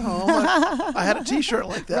 big or go home. I had a T-shirt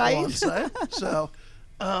like that Right. once. Right?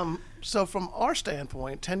 So from our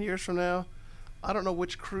standpoint, 10 years from now, I don't know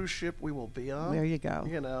which cruise ship we will be on. There you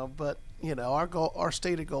go. But our goal, our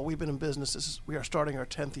stated goal. We've been in business. We are starting our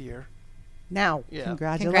 10th year. Now. Yeah.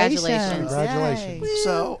 Congratulations. Congratulations. Yay.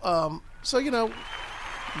 So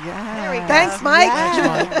Yeah. There we go. Thanks, Mike.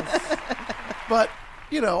 Yes. But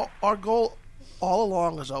our goal all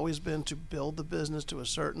along has always been to build the business to a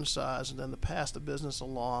certain size and then to pass the business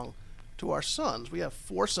along to our sons. We have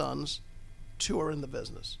 4 sons, 2 are in the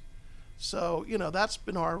business. So, that's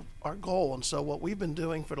been our goal. And so what we've been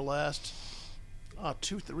doing for the last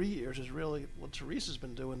 2-3 years is really what Teresa's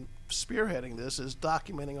been doing, spearheading this, is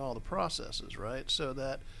documenting all the processes, right? So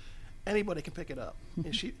that anybody can pick it up.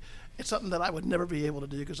 And it's something that I would never be able to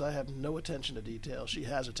do because I have no attention to detail. She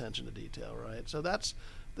has attention to detail, right? So that's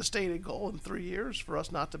the stated goal in 3 years, for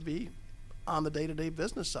us not to be on the day-to-day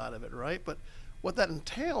business side of it, right? But what that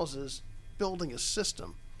entails is building a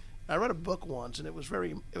system. I read a book once, and it was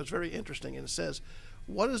very interesting, and it says,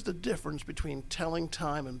 what is the difference between telling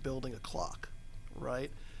time and building a clock, right?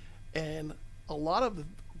 And a lot of the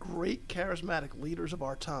great charismatic leaders of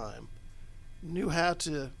our time knew how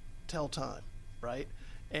to tell time, right?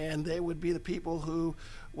 And they would be the people who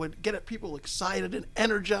would get people excited and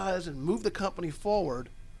energized and move the company forward.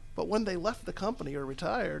 But when they left the company or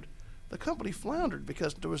retired, the company floundered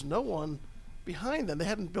because there was no one behind them. They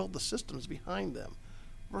hadn't built the systems behind them.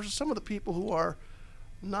 Versus some of the people who are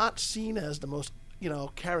not seen as the most,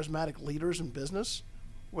 charismatic leaders in business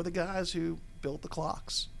were the guys who built the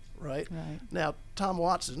clocks, right? Right. Now, Tom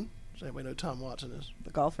Watson, does anybody know who Tom Watson is?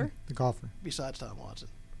 The golfer? The golfer. Besides Tom Watson.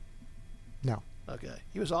 No. Okay.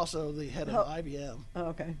 He was also the head of IBM, Oh,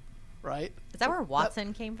 okay. right? Is that where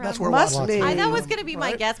Watson came from? That's where Must Watson be. came I know it was from, going to be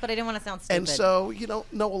my right? guess, but I didn't want to sound stupid. And so you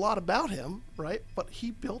don't know a lot about him, right? But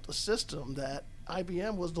he built a system that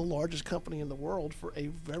IBM was the largest company in the world for a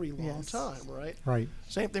very long Yes. time, right? Right.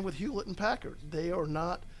 Same thing with Hewlett and Packard. They are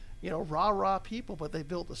not, rah-rah people, but they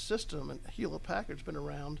built a system, and Hewlett Packard's been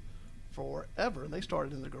around forever, and they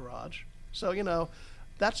started in the garage. So,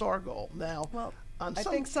 that's our goal. Now, Well, on I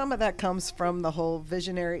some, think some of that comes from the whole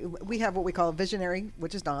visionary. We have what we call a visionary,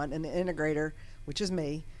 which is Don, and the integrator, which is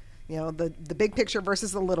me. The big picture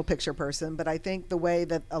versus the little picture person. But I think the way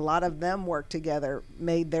that a lot of them worked together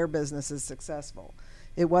made their businesses successful.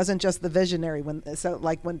 It wasn't just the visionary.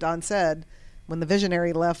 Like when Don said, when the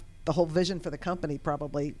visionary left, the whole vision for the company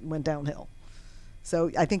probably went downhill. So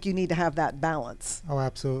I think you need to have that balance. Oh,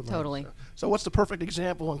 absolutely. Totally. so what's the perfect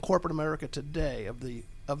example in corporate America today of the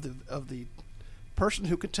person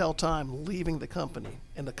who could tell time leaving the company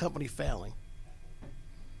and the company failing?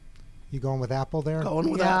 You going with Apple there?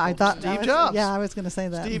 Going with Yeah, Apple. I thought Steve Jobs. Yeah, I was going to say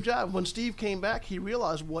that. Steve Jobs. When Steve came back, he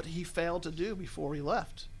realized what he failed to do before he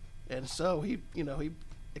left, and so he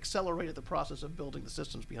accelerated the process of building the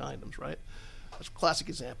systems behind him. Right? That's a classic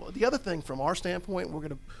example. The other thing, from our standpoint, we're going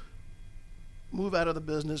to move out of the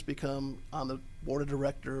business, become on the board of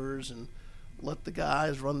directors, and let the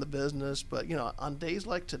guys run the business. But on days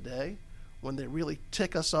like today, when they really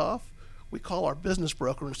tick us off, we call our business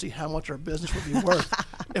broker and see how much our business would be worth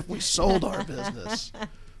if we sold our business.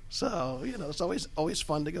 So, it's always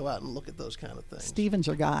fun to go out and look at those kind of things. Steven's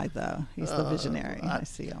your guy, though. He's the visionary. I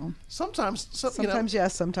see him. Sometimes Sometimes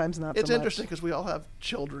yes, sometimes not. it's so much. interesting because we all have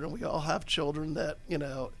children, and we all have children that,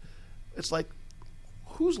 it's like,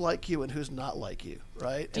 who's like you and who's not like you,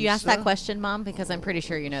 right? Do you ask that question, Mom? Because I'm pretty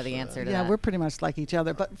sure you know the answer to Yeah, that. we're pretty much like each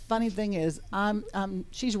other. But funny thing is,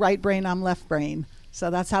 she's right brain, I'm left brain. So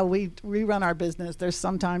that's how we run our business. There's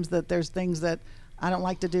sometimes that there's things that I don't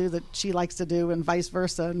like to do that she likes to do, and vice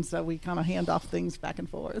versa. And so we kind of hand off things back and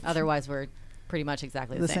forth. Otherwise, we're pretty much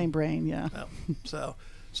exactly the same brain, yeah. So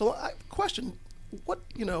question,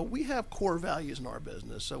 we have core values in our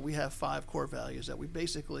business. So we have 5 core values that we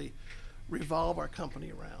basically revolve our company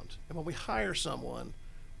around. And when we hire someone,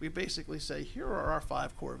 we basically say, here are our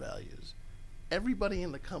 5 core values. Everybody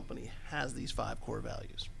in the company has these 5 core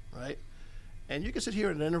values, right? And you can sit here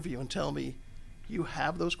in an interview and tell me you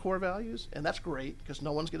have those core values, and that's great because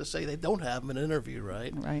no one's going to say they don't have them in an interview,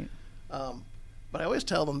 right? Right. But I always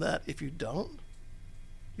tell them that if you don't,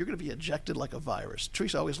 you're going to be ejected like a virus.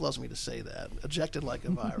 Teresa always loves me to say that, ejected like a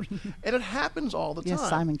virus. And it happens all the time. Yes,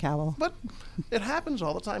 Simon Cowell. But it happens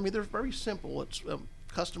all the time. I mean, they're very simple. It's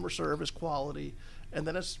customer service, quality, and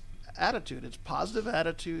then it's attitude. It's positive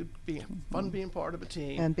attitude, being fun, being part of a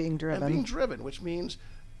team. And being driven. And being driven, which means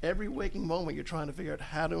every waking moment you're trying to figure out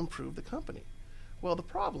how to improve the company. Well, the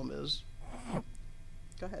problem is...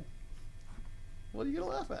 Go ahead. What are you going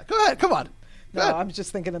to laugh at? Go ahead, come on. No, I was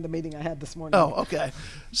just thinking of the meeting I had this morning. Oh, okay.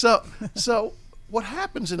 So what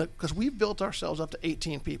happens because we've built ourselves up to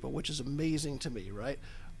 18 people, which is amazing to me, right?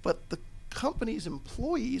 But the company's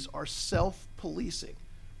employees are self-policing,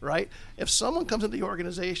 right? If someone comes into the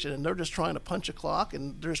organization and they're just trying to punch a clock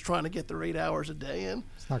and they're just trying to get their 8 hours a day in,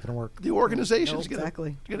 It's not going to work. the organization's Nope,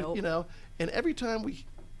 exactly. gonna, you know, and every time we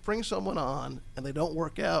bring someone on and they don't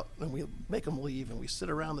work out and we make them leave and we sit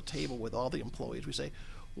around the table with all the employees, we say,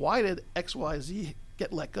 why did XYZ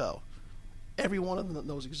get let go? Every one of them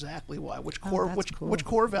knows exactly why, which core that's cool. which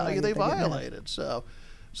core value they Value they get mad. violated. So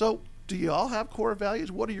do you all have core values?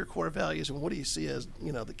 What are your core values, and what do you see as,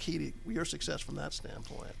 you know, the key to your success from that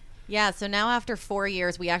standpoint? Yeah, so now after 4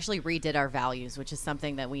 years, we actually redid our values, which is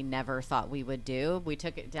something that we never thought we would do. We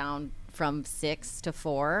took it down from 6 to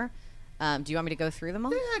 4. Do you want me to go through them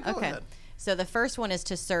all? Yeah, go ahead. So the first one is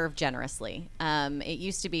to serve generously. It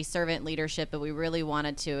used to be servant leadership, but we really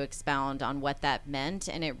wanted to expound on what that meant,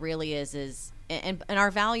 and it really is and our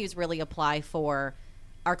values really apply for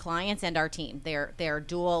our clients and our team. They're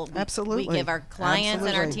dual. Absolutely. We give our clients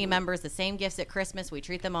and our Absolutely. team members the same gifts at Christmas. We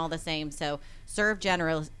treat them all the same. So serve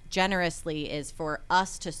generously is for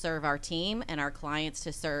us to serve our team and our clients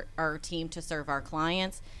to serve our team to serve our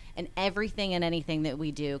clients. And everything and anything that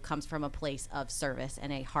we do comes from a place of service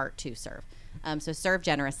and a heart to serve. So serve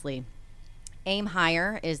generously. Aim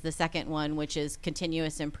higher is the second one, which is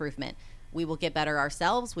continuous improvement. We will get better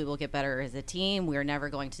ourselves. We will get better as a team. We're never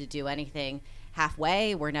going to do anything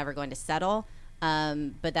halfway. We're never going to settle.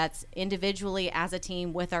 But that's individually as a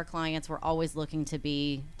team with our clients. We're always looking to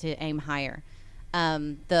aim higher.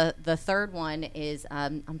 The third one is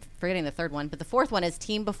I'm forgetting the third one, but the fourth one is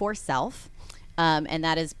team before self. And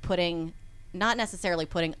that is not necessarily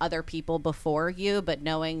putting other people before you, but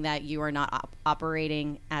knowing that you are not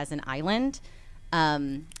operating as an island.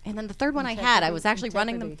 And then the third one I was actually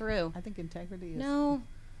running them through. I think integrity is... No,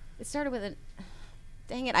 it started with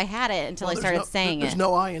dang it, I had it until I Well, started saying there's it.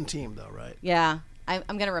 no I in team, though, right? Yeah, I'm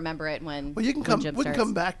going to remember it when Well, you can when come. Jim We can starts.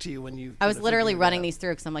 come back to you when you. I was when literally figure it running out. these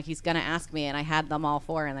through because I'm like, he's going to ask me, and I had them all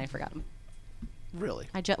 4, and I forgot them. Really?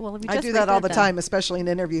 I do that all the time, especially in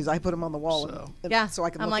interviews. I put them on the wall Yeah, so I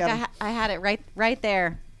can I'm look like, at them. I had it right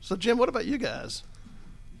there. So, Jim, what about you guys?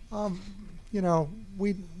 You know,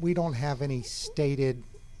 we don't have any stated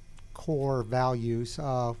core values.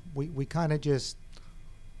 We kind of just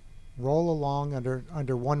roll along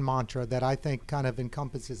under one mantra that I think kind of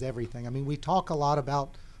encompasses everything. I mean, we talk a lot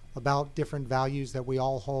about different values that we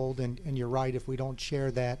all hold, and you're right, if we don't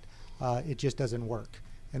share that, it just doesn't work.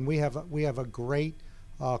 And we have a great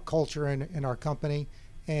culture in our company,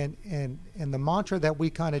 and the mantra that we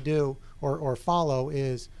kind of do or follow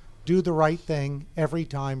is do the right thing every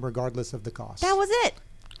time, regardless of the cost. That was it.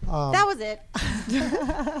 That was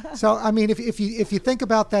it. So I mean, if you think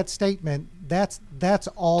about that statement, that's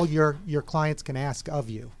all your clients can ask of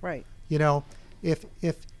you. Right. You know,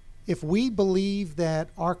 if we believe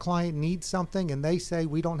that our client needs something and they say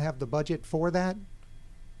we don't have the budget for that,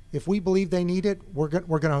 if we believe they need it, we're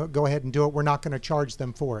going to go ahead and do it. We're not going to charge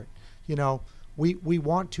them for it. You know, we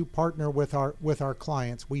want to partner with our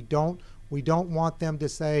clients. We don't want them to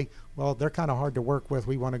say, well, they're kind of hard to work with.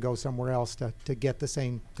 We want to go somewhere else to get the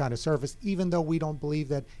same kind of service, even though we don't believe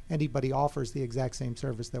that anybody offers the exact same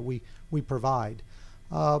service that we provide.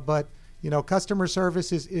 But, you know, customer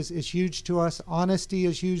service is huge to us. Honesty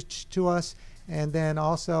is huge to us. And then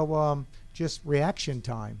also just reaction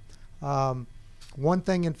time. One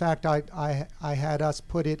thing, in fact, I had us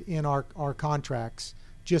put it in our contracts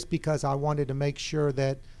just because I wanted to make sure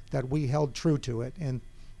that we held true to it. And,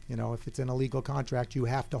 you know, if it's in a legal contract, you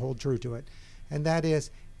have to hold true to it. And that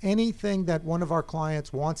is anything that one of our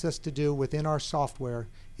clients wants us to do within our software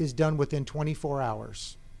is done within 24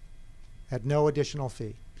 hours at no additional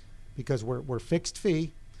fee, because we're fixed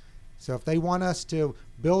fee. So if they want us to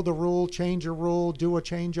build a rule, change a rule, do a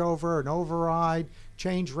changeover, an override,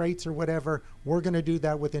 change rates or whatever, we're going to do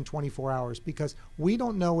that within 24 hours, because we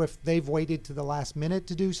don't know if they've waited to the last minute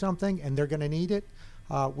to do something and they're going to need it.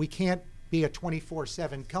 We can't be a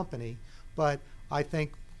 24/7 company, but I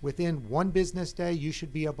think within one business day, you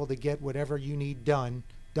should be able to get whatever you need done.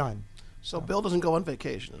 So Bill doesn't go on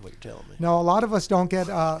vacation, is what you're telling me. No, a lot of us don't get,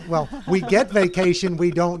 well, we get vacation, we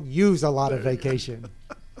don't use a lot of vacation.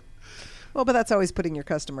 Well, but that's always putting your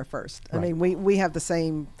customer first. I Right. mean, we have the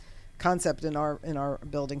same concept in our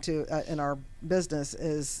building too, in our business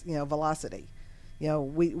is, velocity.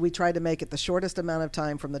 We try to make it the shortest amount of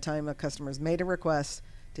time from the time a customer's made a request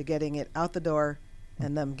to getting it out the door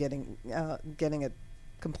and them getting it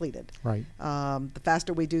completed. Right. The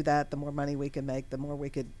faster we do that, the more money we can make, the more we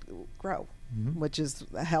could grow, which has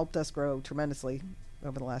helped us grow tremendously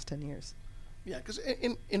over the last 10 years. Yeah, because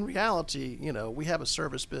in reality, we have a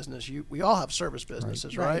service business. We all have service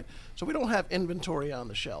businesses, right? Right. So we don't have inventory on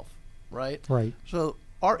the shelf, right? Right. So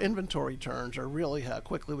our inventory turns are really how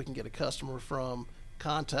quickly we can get a customer from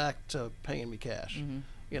contact to paying me cash.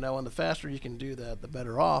 And the faster you can do that, the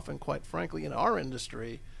better off. And quite frankly, in our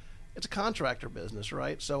industry, it's a contractor business,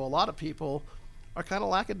 right? So a lot of people are kind of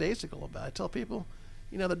lackadaisical about it. I tell people,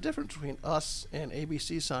 the difference between us and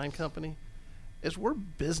ABC Sign Company is we're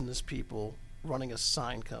business people running a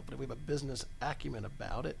sign company. We have a business acumen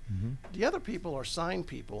about it. The other people are sign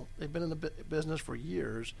people. They've been in the business for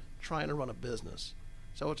years trying to run a business.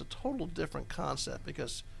 So it's a total different concept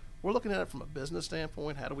because we're looking at it from a business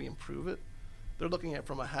standpoint. How do we improve it? They're looking at it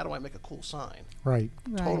from a how do I make a cool sign? Right.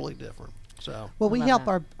 Totally different. So Well, we love help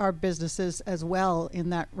that. our businesses as well in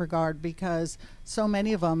that regard because so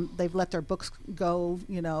many of them, they've let their books go,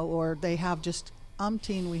 or they have just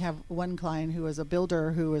umpteen. We have one client who is a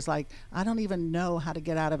builder who is like, I don't even know how to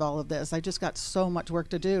get out of all of this. I just got so much work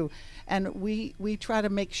to do. And we try to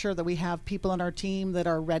make sure that we have people on our team that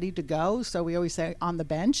are ready to go. So we always say on the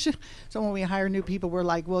bench. So when we hire new people, we're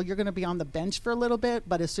like, well, you're going to be on the bench for a little bit,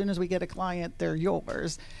 but as soon as we get a client, they're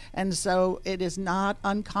yours. And so it is not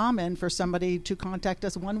uncommon for somebody to contact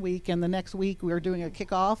us one week and the next week we're doing a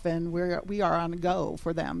kickoff and we are on go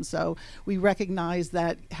for them. So we recognize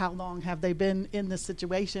that how long have they been in this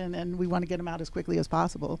situation, and we want to get them out as quickly as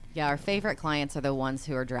possible. Yeah, our favorite clients are the ones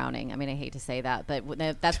who are drowning. I mean, I hate to say that, but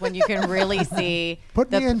that's when you can really see.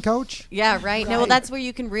 Put me in, coach. Yeah, right. No, well, Right. that's where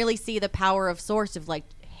you can really see the power of Source of like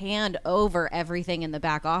hand over everything in the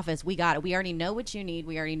back office. We got it. We already know what you need.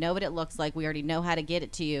 We already know what it looks like. We already know how to get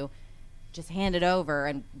it to you. Just hand it over,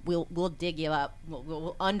 and we'll dig you up.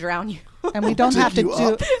 We'll undrown you. And we don't have to you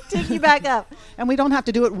do up. Dig you back up. and we don't have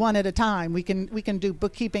to do it one at a time. We can do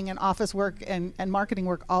bookkeeping and office work and marketing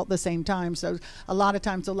work all at the same time. So a lot of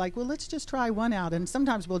times they're like, well, let's just try one out. And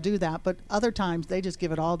sometimes we'll do that, but other times they just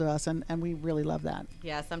give it all to us, and we really love that.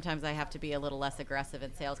 Yeah, sometimes I have to be a little less aggressive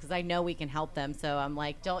in sales because I know we can help them. So I'm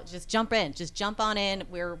like, don't just jump in, just jump on in.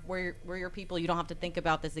 We're your people. You don't have to think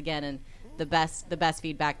about this again. And the best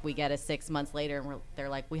feedback we get is 6 months later, and they're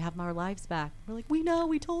like, we have our lives back. We're like, we know,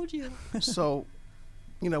 we told you. So,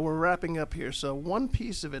 we're wrapping up here. So one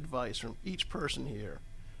piece of advice from each person here.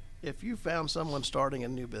 If you found someone starting a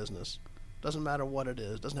new business, doesn't matter what it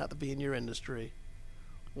is, doesn't have to be in your industry,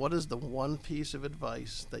 what is the one piece of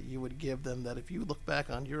advice that you would give them that if you look back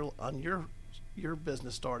on your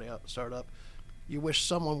business startup, you wish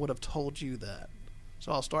someone would have told you that?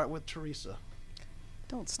 So I'll start with Teresa.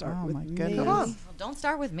 Don't start Oh, with my me. goodness. Come on. Well, don't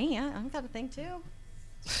start with me. I've got a thing too.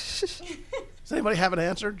 Does anybody have an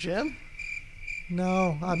answer? Jim?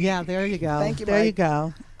 No. Yeah, there you go. Thank you, There you Mike.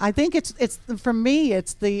 go. I think it's for me.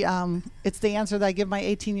 It's the answer that I give my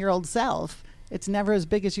 18-year-old self. It's never as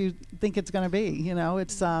big as you think it's going to be.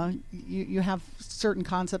 It's you have certain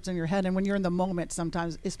concepts in your head, and when you're in the moment,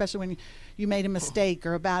 sometimes, especially when you made a mistake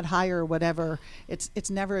or a bad hire or whatever, it's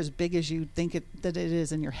never as big as you think that it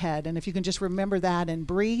is in your head. And if you can just remember that and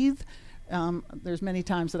breathe. There's many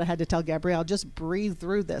times that I had to tell Gabrielle, just breathe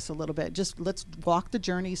through this a little bit. Just let's walk the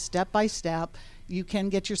journey step by step. You can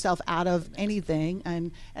get yourself out of anything,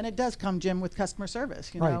 and it does come, Jim, with customer service.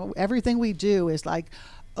 Right. Everything we do is like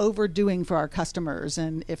overdoing for our customers,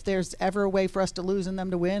 and if there's ever a way for us to lose and them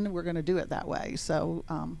to win, we're going to do it that way. So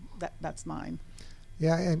that's mine.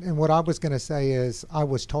 Yeah, and what I was going to say is I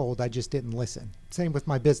was told, I just didn't listen. Same with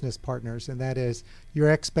my business partners, and that is your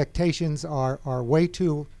expectations are way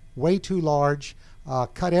too large.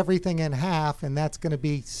 Cut everything in half, and that's going to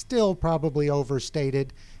be still probably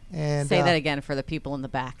overstated. And Say that again for the people in the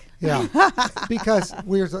back. Yeah, because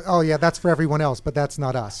that's for everyone else, but that's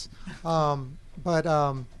not us.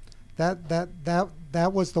 That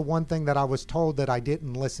was the one thing that I was told that I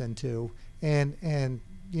didn't listen to, and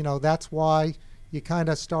that's why you kind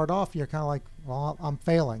of start off. You're kind of like, well, I'm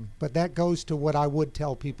failing, but that goes to what I would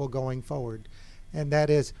tell people going forward, and that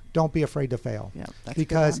is, don't be afraid to fail. Yeah, that's a good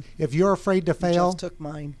because one. if you're afraid to You fail, just took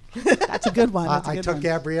mine. That's a good one. That's a I good took one.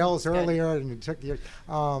 Gabrielle's earlier, and you took your.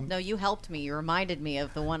 No, you helped me. You reminded me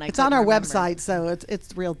of the one I It's couldn't on our remember. website, so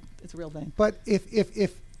it's real. It's a real thing. But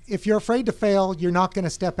if you're afraid to fail, you're not going to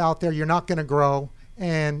step out there. You're not going to grow,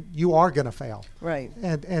 and you are going to fail. Right.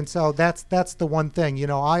 And so that's the one thing. You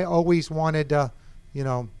know, I always wanted to, you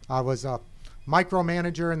know, I was a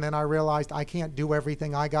micromanager, and then I realized I can't do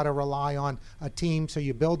everything. I got to rely on a team. So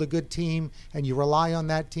you build a good team, and you rely on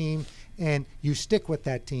that team, and you stick with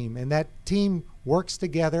that team, and that team works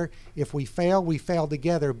together. If we fail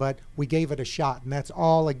together, but we gave it a shot, and that's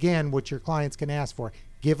all, again, what your clients can ask for.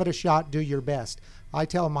 Give it a shot, do your best. I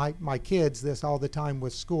tell my kids this all the time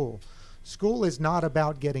with school. School is not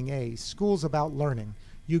about getting A's. School's about learning.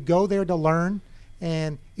 You go there to learn,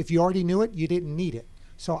 and if you already knew it, you didn't need it.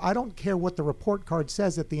 So I don't care what the report card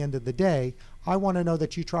says at the end of the day. I want to know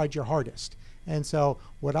that you tried your hardest. And so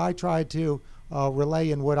what I try to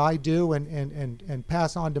relay in what I do and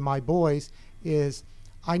pass on to my boys is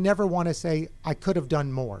I never want to say I could have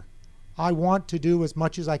done more. I want to do as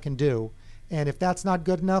much as I can do. And if that's not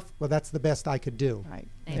good enough, well, that's the best I could do. Right.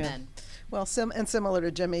 Amen. Yeah. Well, similar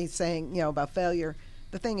to Jimmy saying, you know, about failure,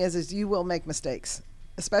 the thing is you will make mistakes,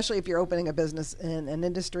 especially if you're opening a business in an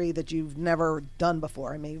industry that you've never done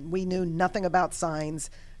before. I mean, we knew nothing about signs.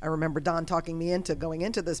 I remember Don talking me into going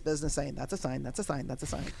into this business saying, that's a sign, that's a sign, that's a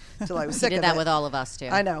sign, until I was sick of it. He did that with all of us, too.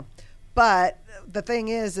 I know. But the thing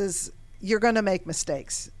is you're going to make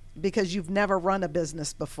mistakes because you've never run a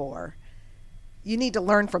business before. You need to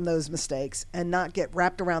learn from those mistakes and not get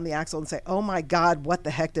wrapped around the axle and say, oh my God, what the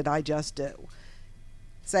heck did I just do?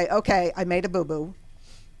 Say, okay, I made a boo-boo.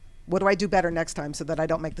 What do I do better next time so that I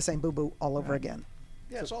don't make the same boo-boo all over again?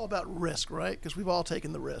 Yeah, it's all about risk, right? Because we've all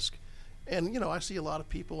taken the risk. And, you know, I see a lot of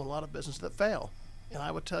people in a lot of business that fail. And I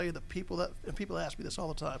would tell you that people ask me this all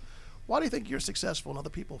the time, why do you think you're successful and other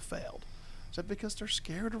people failed? I said, because they're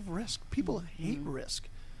scared of risk. People hate risk.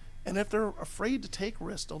 And if they're afraid to take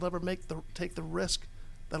risks, they'll never take the risk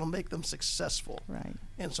that'll make them successful. Right.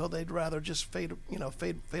 And so they'd rather just fade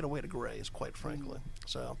away to grays, quite frankly.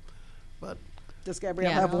 So, but Does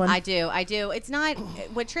Gabrielle have one? I do. It's not,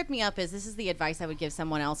 what tripped me up is this is the advice I would give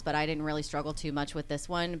someone else, but I didn't really struggle too much with this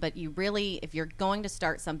one. But you really, if you're going to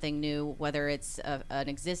start something new, whether it's an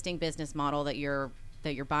existing business model that you're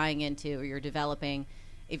buying into or you're developing,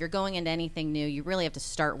 if you're going into anything new, you really have to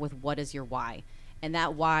start with what is your why. And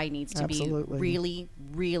that why needs to Absolutely. be really,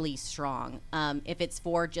 really strong. If it's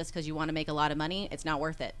for just because you want to make a lot of money, it's not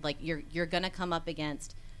worth it. Like you're going to come up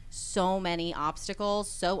against so many obstacles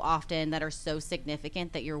so often that are so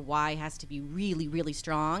significant that your why has to be really, really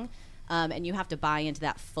strong. And you have to buy into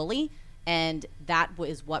that fully. And that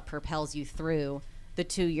is what propels you through the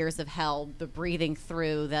 2 years of hell, the breathing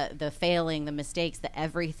through, the failing, the mistakes, the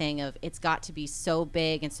everything of it's got to be so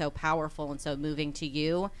big and so powerful and so moving to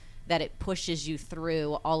you that it pushes you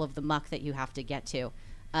through all of the muck that you have to get to.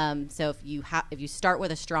 So if you start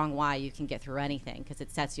with a strong why, you can get through anything because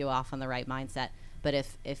it sets you off on the right mindset. But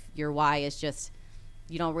if your why is just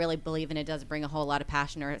you don't really believe in it, doesn't bring a whole lot of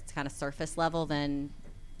passion, or it's kind of surface level, then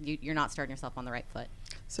you're not starting yourself on the right foot.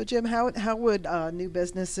 So Jim, how would new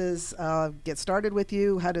businesses get started with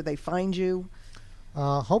you? How do they find you?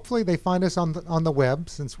 Hopefully they find us on the web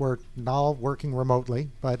since we're now working remotely.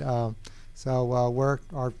 But so our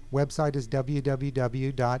website is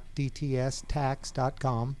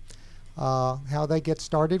www.dtstax.com. How they get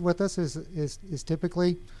started with us is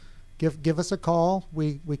typically give us a call.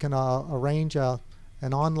 We can arrange an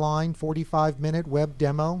online 45-minute web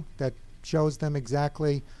demo that shows them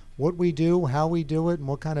exactly what we do, how we do it, and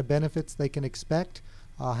what kind of benefits they can expect,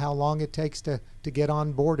 how long it takes to get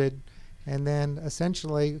onboarded. And then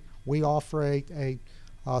essentially we offer a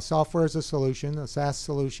software as a solution, a SaaS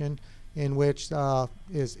solution, in which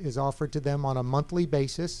is offered to them on a monthly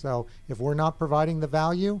basis. So if we're not providing the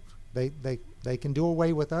value, they can do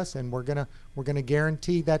away with us, and we're gonna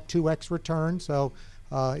guarantee that 2x return. So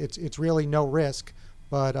it's really no risk.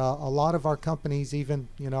 But a lot of our companies, even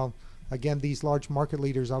again, these large market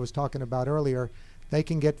leaders I was talking about earlier, they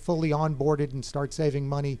can get fully onboarded and start saving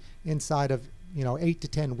money inside of 8 to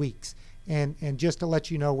 10 weeks. And just to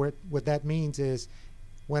let you know what that means is,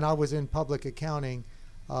 when I was in public accounting,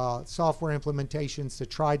 software implementations to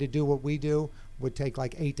try to do what we do would take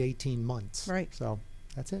like 8 to 18 months. Right. So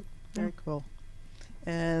that's it. Very cool.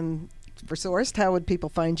 And for Sourced, how would people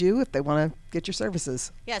find you if they want to get your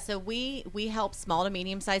services? Yeah, so we help small to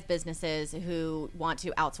medium-sized businesses who want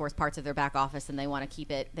to outsource parts of their back office, and they want to keep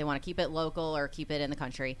it local or keep it in the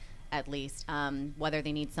country at least. Whether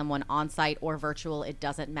they need someone on site or virtual, it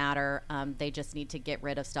doesn't matter. They just need to get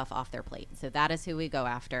rid of stuff off their plate. So that is who we go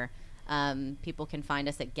after. People can find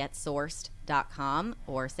us at getsourced.com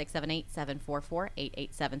or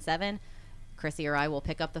 678-744-8877. Chrissy or I will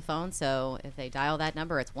pick up the phone, so if they dial that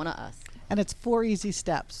number, it's one of us. And it's 4 easy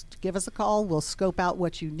steps. Give us a call. We'll scope out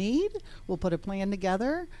what you need. We'll put a plan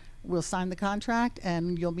together. we'll sign the contract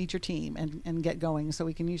and you'll meet your team and get going. So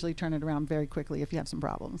we can usually turn it around very quickly if you have some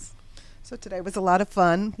problems. So today was a lot of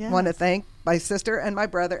fun. Yes. Want to thank my sister and my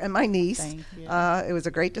brother and my niece. Thank you. It was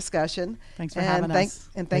a great discussion. Thanks for having us.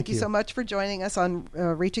 And thank Thank you you so much for joining us on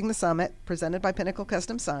Reaching the Summit, presented by Pinnacle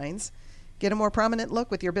Custom Signs. Get a more prominent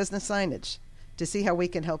look with your business signage. To see how we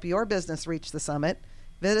can help your business reach the summit,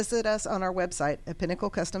 visit us on our website at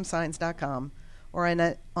pinnaclecustomsigns.com or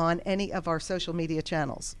on any of our social media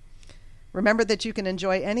channels. Remember that you can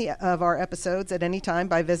enjoy any of our episodes at any time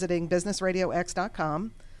by visiting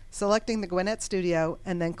businessradiox.com, selecting the Gwinnett Studio,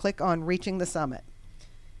 and then click on Reaching the Summit.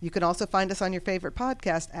 You can also find us on your favorite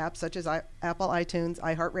podcast apps such as Apple iTunes,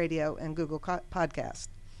 iHeartRadio, and Google Podcast.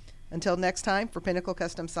 Until next time, for Pinnacle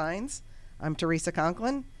Custom Signs, I'm Teresa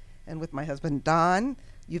Conklin, and with my husband Don,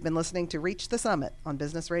 you've been listening to Reach the Summit on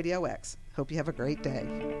Business Radio X. Hope you have a great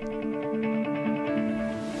day.